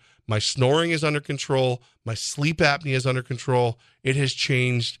open. My snoring is under control. My sleep apnea is under control. It has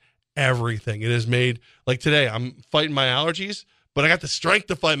changed everything. It has made, like today, I'm fighting my allergies, but I got the strength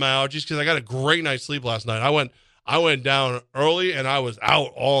to fight my allergies because I got a great night's sleep last night. I went down early and I was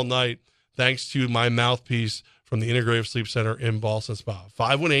out all night thanks to my mouthpiece from the Integrative Sleep Center in Ballston Spa.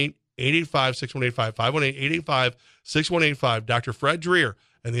 518-885-6185. 518-885-6185. Dr. Fred Dreer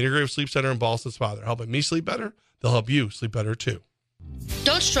and the Integrative Sleep Center in Ballston Spa. They're helping me sleep better. They'll help you sleep better too.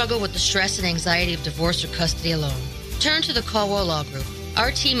 Don't struggle with the stress and anxiety of divorce or custody alone. Turn to the Caldwell Law Group.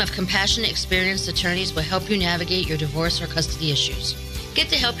 Our team of compassionate, experienced attorneys will help you navigate your divorce or custody issues. Get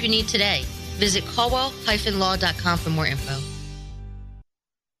the help you need today. Visit caldwell-law.com for more info.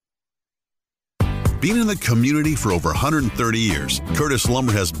 Being in the community for over 130 years, Curtis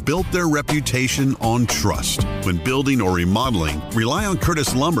Lumber has built their reputation on trust. When building or remodeling, rely on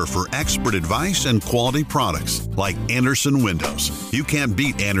Curtis Lumber for expert advice and quality products like Anderson Windows. You can't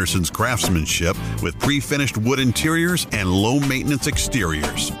beat Anderson's craftsmanship with pre-finished wood interiors and low-maintenance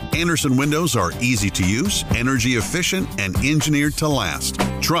exteriors. Anderson Windows are easy to use, energy efficient, and engineered to last.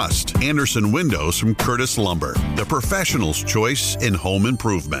 Trust Anderson Windows from Curtis Lumber, the professional's choice in home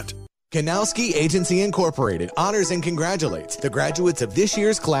improvement. Kanowski Agency Incorporated honors and congratulates the graduates of this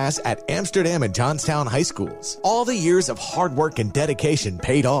year's class at Amsterdam and Johnstown High Schools. All the years of hard work and dedication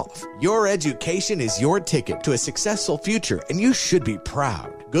paid off. Your education is your ticket to a successful future, and you should be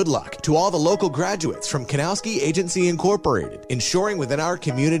proud. Good luck to all the local graduates from Kanowski Agency Incorporated, ensuring within our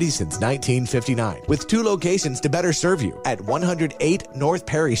community since 1959, with 2 locations to better serve you at 108 North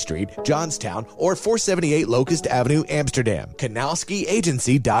Perry Street, Johnstown, or 478 Locust Avenue, Amsterdam.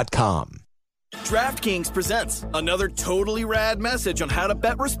 KanowskiAgency.com. DraftKings presents another totally rad message on how to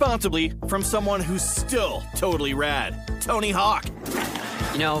bet responsibly from someone who's still totally rad, Tony Hawk.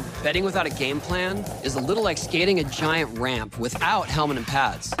 You know, betting without a game plan is a little like skating a giant ramp without helmet and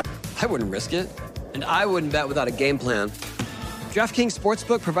pads. I wouldn't risk it, and I wouldn't bet without a game plan. DraftKings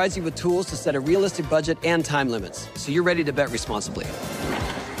Sportsbook provides you with tools to set a realistic budget and time limits, so you're ready to bet responsibly.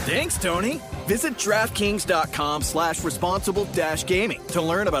 Thanks, Tony. Visit DraftKings.com/responsible-gaming to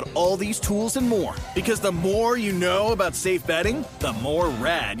learn about all these tools and more. Because the more you know about safe betting, the more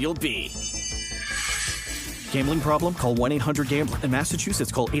rad you'll be. Gambling problem? Call 1-800-GAMBLER. In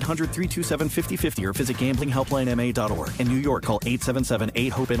Massachusetts, call 800-327-5050 or visit gamblinghelplinema.org. In New York, call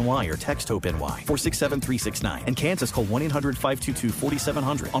 877-8-HOPE-NY or text HOPE-NY 467-369. In Kansas, call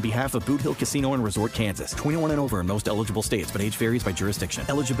 1-800-522-4700 on behalf of Boot Hill Casino and Resort, Kansas. 21 and over in most eligible states, but age varies by jurisdiction.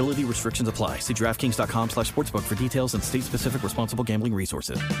 Eligibility restrictions apply. See DraftKings.com/sportsbook for details and state-specific responsible gambling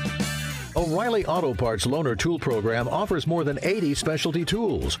resources. O'Reilly Auto Parts Loaner Tool Program offers more than 80 specialty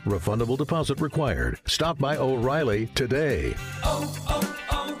tools. Refundable deposit required. Stop by O'Reilly today. O'Reilly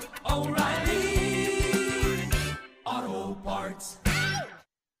Auto Parts.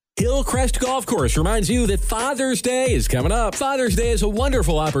 Hillcrest Golf Course reminds you that Father's Day is coming up. Father's Day is a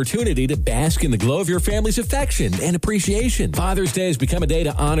wonderful opportunity to bask in the glow of your family's affection and appreciation. Father's Day has become a day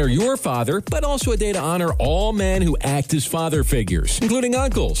to honor your father, but also a day to honor all men who act as father figures, including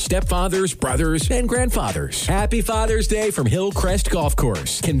uncles, stepfathers, brothers, and grandfathers. Happy Father's Day from Hillcrest Golf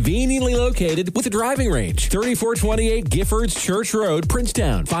Course, conveniently located with a driving range, 3428 Giffords Church Road,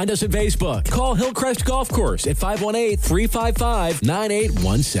 Princetown. Find us at Facebook. Call Hillcrest Golf Course at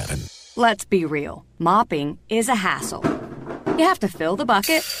 518-355-9817. Let's be real. Mopping is a hassle. You have to fill the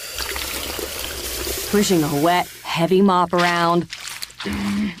bucket, pushing a wet, heavy mop around,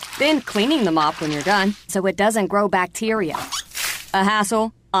 then cleaning the mop when you're done so it doesn't grow bacteria. A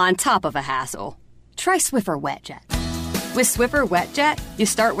hassle on top of a hassle. Try Swiffer WetJet. With Swiffer WetJet, you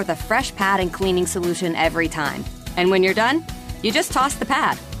start with a fresh pad and cleaning solution every time. And when you're done, you just toss the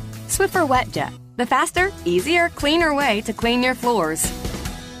pad. Swiffer WetJet, the faster, easier, cleaner way to clean your floors.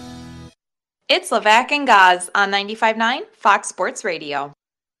 It's Levack and Gaz on 95.9 Fox Sports Radio.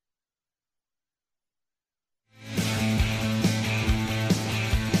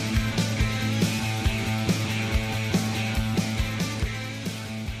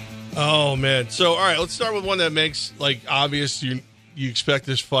 Oh, man. So, all right, let's start with one that makes, like, obvious you expect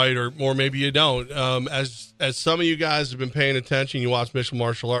this fight, or maybe you don't. As some of you guys have been paying attention, you watch mixed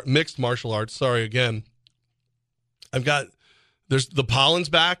martial arts. Sorry, again. There's the pollen's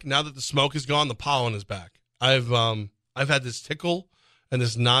back. Now that the smoke is gone, the pollen is back. I've had this tickle and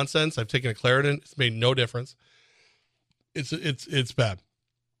this nonsense. I've taken a Claritin. It's made no difference. It's bad.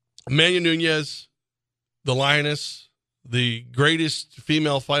 Amanda Nunes, the Lioness, the greatest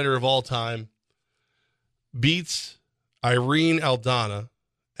female fighter of all time, beats Irene Aldana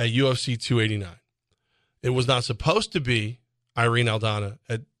at UFC 289. It was not supposed to be Irene Aldana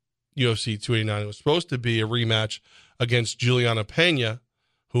at UFC 289. It was supposed to be a rematch against Juliana Pena,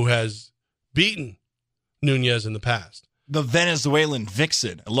 who has beaten Nunes in the past. The Venezuelan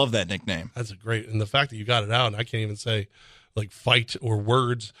Vixen. I love that nickname. That's and the fact that you got it out, and I can't even say like fight or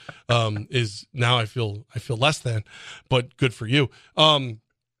words, is now I feel less than, but good for you.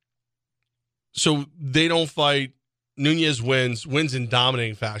 So they don't fight. Nunes wins in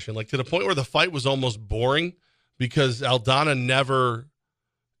dominating fashion, like to the point where the fight was almost boring because Aldana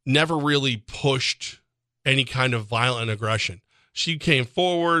never really pushed any kind of violent aggression. She came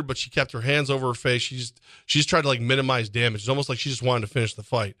forward, but she kept her hands over her face. She's tried to like minimize damage. It's almost like she just wanted to finish the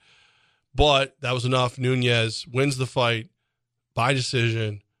fight. But that was enough. Nunes wins the fight by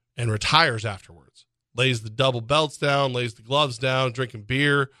decision and retires afterwards. Lays the double belts down, lays the gloves down, drinking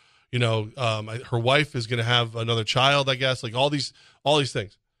beer, Her wife is going to have another child, I guess. Like all these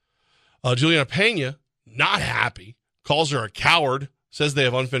things. Juliana Pena, not happy, calls her a coward, says they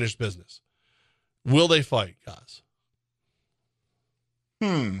have unfinished business. Will they fight, guys?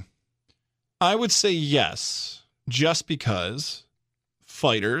 I would say yes, just because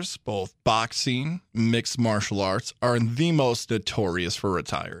fighters, both boxing, mixed martial arts, are the most notorious for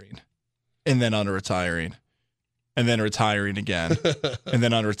retiring and then unretiring and then retiring again and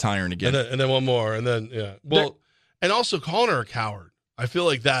then unretiring again. And then one more. And then, yeah. Well, and also calling her a coward. I feel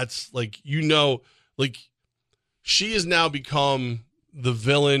like that's like, she has now become the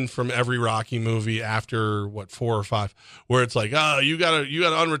villain from every Rocky movie after 4 or 5, where it's like, oh, you gotta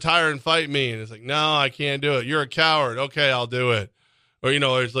unretire and fight me. And it's like, no, I can't do it. You're a coward. Okay, I'll do it. Or,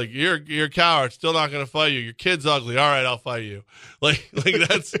 it's like, you're a coward. Still not going to fight you. Your kid's ugly. All right, I'll fight you. Like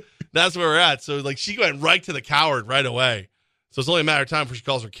that's where we're at. So like she went right to the coward right away. So it's only a matter of time before she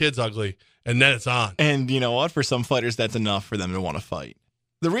calls her kids ugly. And then it's on. And you know what? For some fighters, that's enough for them to want to fight.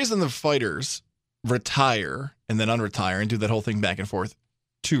 The reason the fighters retire and then unretire and do that whole thing back and forth,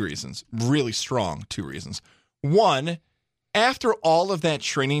 2 reasons. Really strong 2 reasons. One, after all of that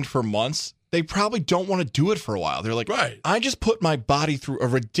training for months, they probably don't want to do it for a while. They're like, right, I just put my body through a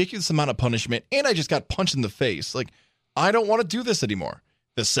ridiculous amount of punishment and I just got punched in the face. Like, I don't want to do this anymore.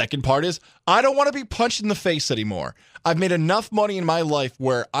 The second part is, I don't want to be punched in the face anymore. I've made enough money in my life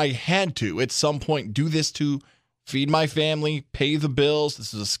where I had to, at some point, do this to feed my family, pay the bills.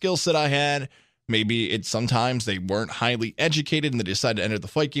 This is a skill set I had. Maybe sometimes they weren't highly educated and they decided to enter the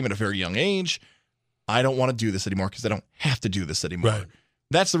fight game at a very young age. I don't want to do this anymore because I don't have to do this anymore. Right.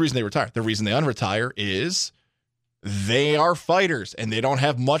 That's the reason they retire. The reason they unretire is they are fighters and they don't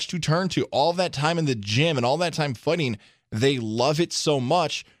have much to turn to. All that time in the gym and all that time fighting, they love it so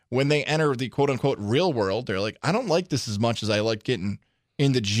much. When they enter the quote-unquote real world, they're like, I don't like this as much as I like getting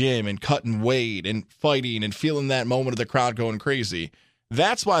in the gym and cutting weight and fighting and feeling that moment of the crowd going crazy.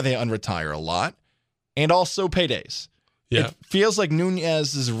 That's why they unretire a lot. And also paydays. Yeah. It feels like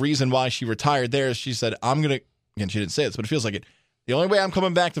Nunez's reason why she retired there is she said, again, she didn't say this, but it feels like it. The only way I'm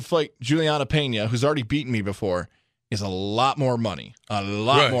coming back to fight Juliana Pena, who's already beaten me before, is a lot more money. A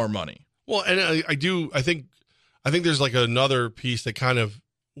lot more money. Well, and I think there's like another piece that kind of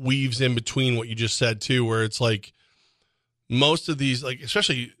weaves in between what you just said too, where it's like most of these, like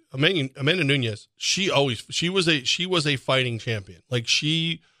especially Amanda Nunes, she was a fighting champion. Like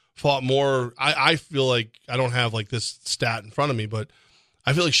she fought more. I feel like I don't have like this stat in front of me, but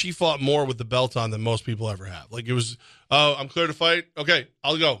I feel like she fought more with the belt on than most people ever have. Like it was, oh, I'm clear to fight. Okay,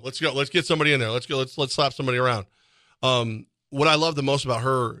 I'll go. Let's go. Let's get somebody in there. Let's go. Let's slap somebody around. What I love the most about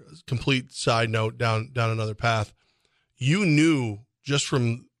her, complete side note down another path, you knew just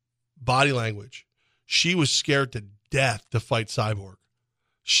from body language, she was scared to death to fight Cyborg.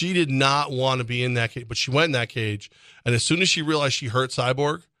 She did not want to be in that cage, but she went in that cage. And as soon as she realized she hurt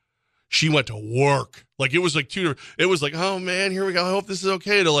Cyborg, she went to work. Like it was like it was like, oh man, here we go. I hope this is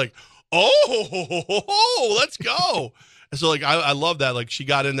okay. To like, oh, let's go. And so like, I love that. Like she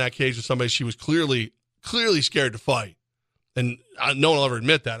got in that cage with somebody she was clearly scared to fight. And no one will ever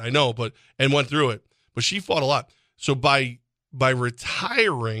admit that, I know, and went through it. But she fought a lot. So by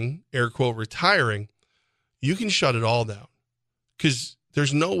retiring, air quote, retiring, you can shut it all down. Because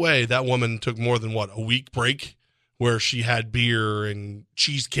there's no way that woman took more than, a week break where she had beer and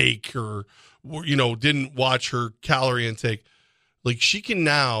cheesecake or, didn't watch her calorie intake. Like she can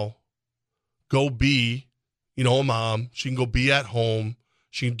now go be, a mom. She can go be at home.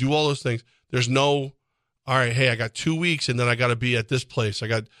 She can do all those things. There's no, all right, hey, I got 2 weeks and then I got to be at this place. I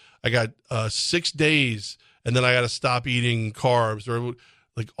got 6 days and then I got to stop eating carbs, or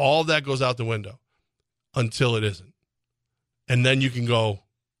like all that goes out the window until it isn't. And then you can go,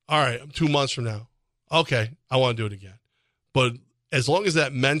 all right, 2 months from now. Okay, I want to do it again. But as long as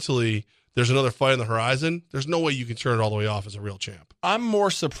that mentally there's another fight on the horizon, there's no way you can turn it all the way off as a real champ. I'm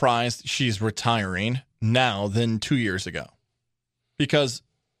more surprised she's retiring now than 2 years ago. Because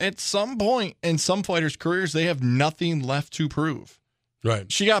at some point in some fighters' careers, they have nothing left to prove.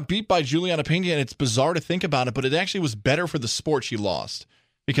 Right. She got beat by Juliana Pena, and it's bizarre to think about it, but it actually was better for the sport she lost.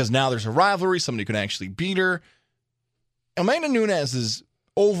 Because now there's a rivalry, somebody could actually beat her. Amanda Nunes's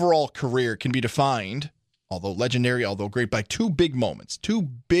overall career can be defined, although legendary, although great, by 2 big moments. 2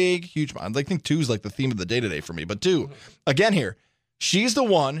 big, huge moments. I think 2 is like the theme of the day today for me. But 2, again here, she's the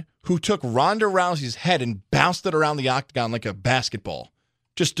one who took Ronda Rousey's head and bounced it around the octagon like a basketball.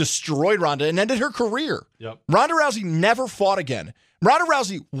 Just destroyed Ronda and ended her career. Yep. Ronda Rousey never fought again. Ronda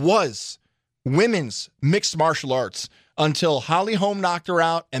Rousey was women's mixed martial arts until Holly Holm knocked her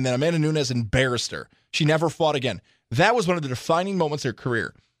out and then Amanda Nunes embarrassed her. She never fought again. That was one of the defining moments of her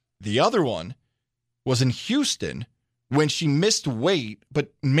career. The other one was in Houston when she missed weight,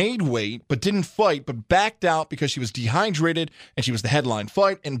 but made weight, but didn't fight, but backed out because she was dehydrated, and she was the headline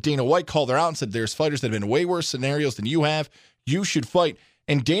fight, and Dana White called her out and said, there's fighters that have been in way worse scenarios than you have. You should fight.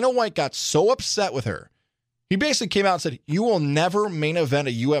 And Dana White got so upset with her. He basically came out and said, you will never main event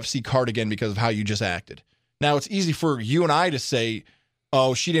a UFC card again because of how you just acted. Now, it's easy for you and I to say,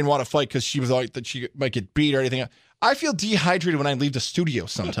 oh, she didn't want to fight because she was like that she might get beat or anything. I feel dehydrated when I leave the studio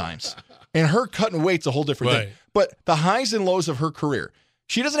sometimes. And her cutting weight's a whole different thing. But the highs and lows of her career,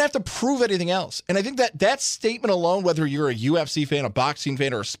 she doesn't have to prove anything else. And I think that statement alone, whether you're a UFC fan, a boxing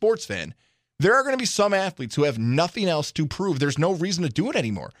fan, or a sports fan, there are going to be some athletes who have nothing else to prove. There's no reason to do it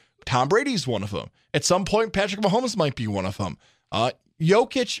anymore. Tom Brady's one of them. At some point, Patrick Mahomes might be one of them.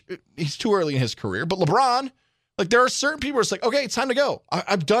 Jokic, he's too early in his career. But LeBron, like there are certain people where it's like, okay, it's time to go.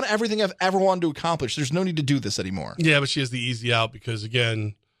 I've done everything I've ever wanted to accomplish. There's no need to do this anymore. Yeah, but she has the easy out because,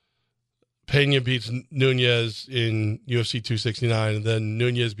 again, Pena beats Nunez in UFC 269, and then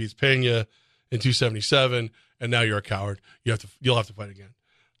Nunez beats Pena in 277, and now you're a coward. You'll have to fight again.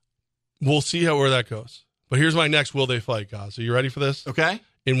 We'll see where that goes. But here's my next will they fight, guys. Are you ready for this? Okay.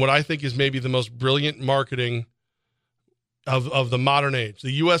 In what I think is maybe the most brilliant marketing of the modern age.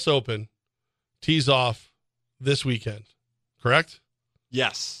 The U.S. Open tees off this weekend, correct?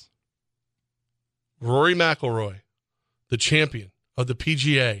 Yes. Rory McIlroy, the champion of the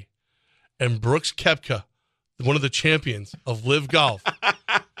PGA, and Brooks Koepka, one of the champions of Live Golf,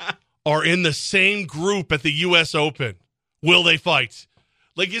 are in the same group at the U.S. Open. Will they fight?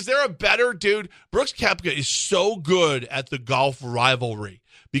 Like, is there a better dude? Brooks Koepka is so good at the golf rivalry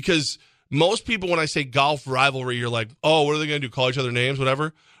because most people, when I say golf rivalry, you're like, oh, what are they going to do? Call each other names,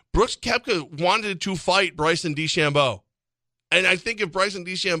 whatever. Brooks Koepka wanted to fight Bryson DeChambeau. And I think if Bryson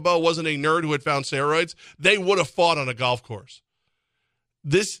DeChambeau wasn't a nerd who had found steroids, they would have fought on a golf course.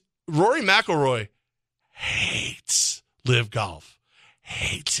 Rory McIlroy hates Live Golf.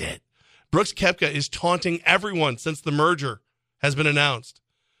 Hates it. Brooks Koepka is taunting everyone since the merger has been announced.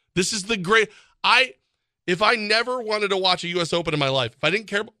 This is the great... If I never wanted to watch a U.S. Open in my life, if I didn't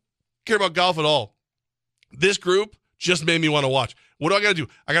care about golf at all, this group just made me want to watch. What do I got to do?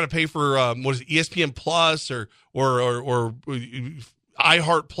 I got to pay for ESPN Plus or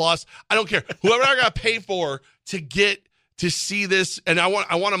iHeart Plus. I don't care. Whoever I got to pay for to get to see this, and I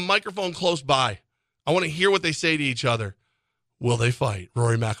want a microphone close by. I want to hear what they say to each other. Will they fight?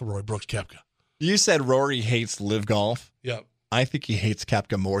 Rory McIlroy, Brooks Koepka. You said Rory hates Live Golf. Yep. I think he hates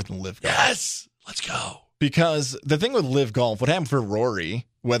Koepka more than Live Golf. Yes. Let's go. Because the thing with Live Golf, what happened for Rory,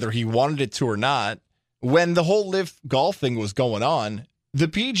 whether he wanted it to or not, when the whole Live Golf thing was going on, the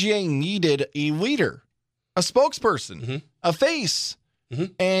PGA needed a leader, a spokesperson, a face. Mm-hmm.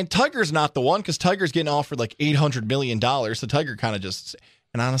 And Tiger's not the one because Tiger's getting offered like $800 million. So Tiger kind of just...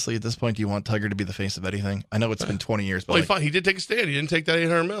 And honestly, at this point, do you want Tiger to be the face of anything? I know it's been 20 years. But he did take a stand. He didn't take that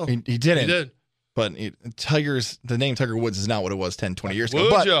 $800 million. He didn't. He did. But the name Tiger Woods is not what it was 10, 20 years ago.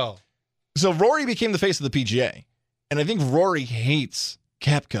 But, so Rory became the face of the PGA. And I think Rory hates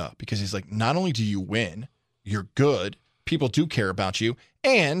Koepka because he's like, not only do you win, you're good. People do care about you.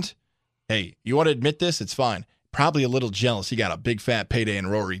 And, hey, you want to admit this? It's fine. Probably a little jealous. He got a big fat payday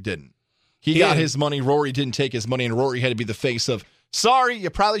and Rory didn't. He got his money. Rory didn't take his money. And Rory had to be the face of, sorry, you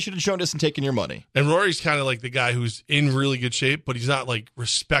probably should have shown us and taken your money. And Rory's kind of like the guy who's in really good shape, but he's not like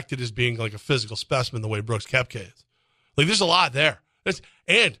respected as being like a physical specimen the way Brooks Koepka is. Like there's a lot there.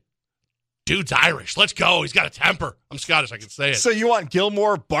 And dude's Irish. Let's go. He's got a temper. I'm Scottish. I can say it. So you want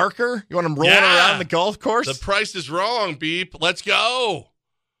Gilmore Barker? You want him rolling around the golf course? The price is wrong, Beep. Let's go.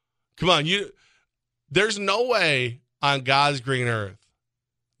 Come on. There's no way on God's green earth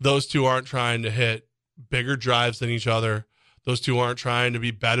those two aren't trying to hit bigger drives than each other. Those two aren't trying to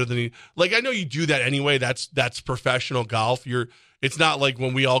be better than each. Like I know you do that anyway. That's professional golf. It's not like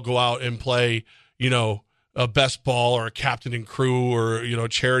when we all go out and play, a best ball or a captain and crew or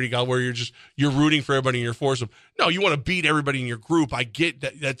charity golf where you're rooting for everybody in your foursome. No, you want to beat everybody in your group. I get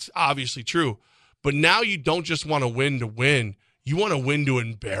that. That's obviously true. But now you don't just want to win to win. You want to win to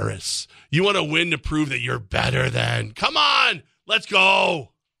embarrass. You want to win to prove that you're better than. Come on, let's go.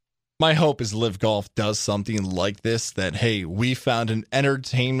 My hope is Live Golf does something like this, that, hey, we found an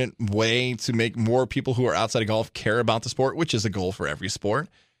entertainment way to make more people who are outside of golf care about the sport, which is a goal for every sport.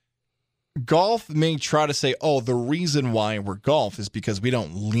 Golf may try to say, oh, the reason why we're golf is because we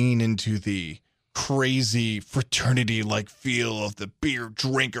don't lean into the crazy fraternity-like feel of the beer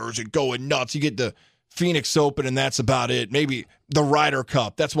drinkers and going nuts. You get the Phoenix Open and that's about it. Maybe the Ryder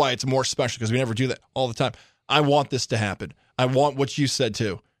Cup. That's why it's more special because we never do that all the time. I want this to happen. I want what you said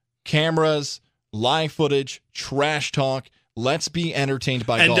too. Cameras, live footage, trash talk. Let's be entertained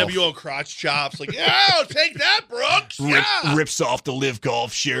by golf. NWO crotch chops. Like, yeah, take that, Brooks. Yeah. Rips off the Live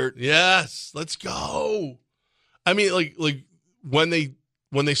Golf shirt. Yes, let's go. I mean, like when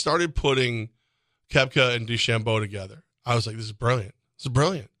they started putting Koepka and DeChambeau together, I was like, this is brilliant. This is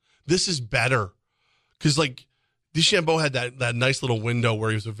brilliant. This is better. Because, like, DeChambeau had that nice little window where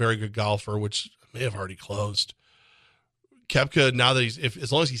he was a very good golfer, which may have already closed. Koepka, now that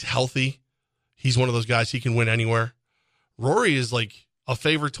as long as he's healthy, he's one of those guys, he can win anywhere. Rory is like a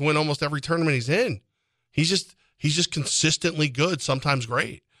favorite to win almost every tournament he's in. He's just consistently good, sometimes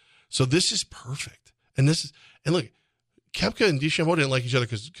great. So this is perfect. And look, Koepka and DeChambeau didn't like each other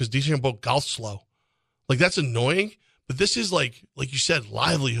because DeChambeau golfs slow. Like, that's annoying. But this is like you said,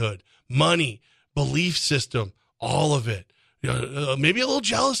 livelihood, money, belief system, all of it. Maybe a little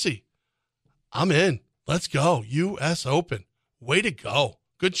jealousy. I'm in. Let's go. U.S. Open. Way to go.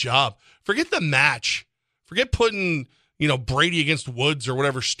 Good job. Forget the match. Forget putting, Brady against Woods or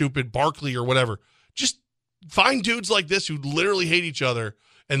whatever stupid, Barkley or whatever. Just find dudes like this who literally hate each other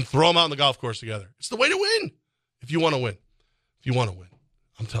and throw them out on the golf course together. It's the way to win. If you want to win.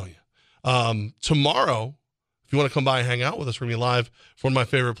 I'm telling you. Tomorrow, if you want to come by and hang out with us, we're going to be live from one of my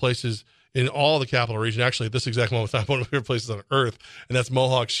favorite places in all the capital region. Actually, at this exact moment in time, one of my favorite places on earth, and that's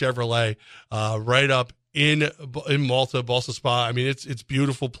Mohawk Chevrolet, right up in Malta, Balsa Spa. I mean, it's a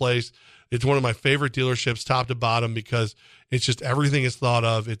beautiful place. It's one of my favorite dealerships, top to bottom, because it's just everything is thought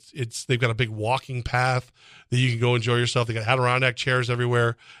of. They've got a big walking path that you can go enjoy yourself. They got Adirondack chairs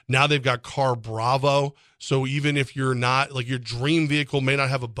everywhere. Now they've got Car Bravo. So even if you're not, like, your dream vehicle may not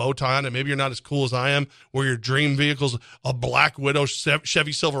have a bow tie on it, maybe you're not as cool as I am, where your dream vehicle's a Black Widow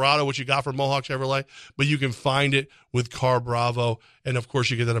Chevy Silverado, which you got from Mohawk Chevrolet, but you can find it with Car Bravo. And of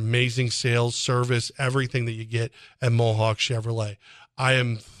course, you get that amazing sales, service, everything that you get at Mohawk Chevrolet. I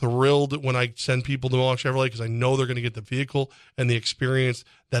am thrilled when I send people to Mohawk Chevrolet because I know they're going to get the vehicle and the experience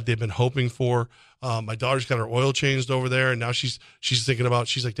that they've been hoping for. My daughter's got her oil changed over there, and now she's thinking about,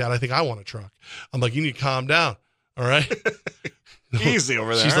 she's like, Dad, I think I want a truck. I'm like, you need to calm down. All right. Easy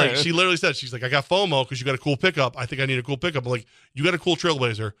over there. She's like, she literally said, she's like, I got FOMO because you got a cool pickup. I think I need a cool pickup. I'm like, you got a cool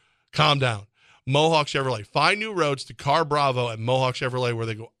Trailblazer. Calm down. Mohawk Chevrolet. Find new roads to Car Bravo at Mohawk Chevrolet, where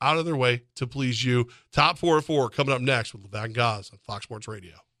they go out of their way to please you. Top 4 at 4 coming up next with Levac and Goz on Fox Sports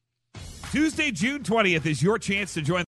Radio. Tuesday, June 20th is your chance to join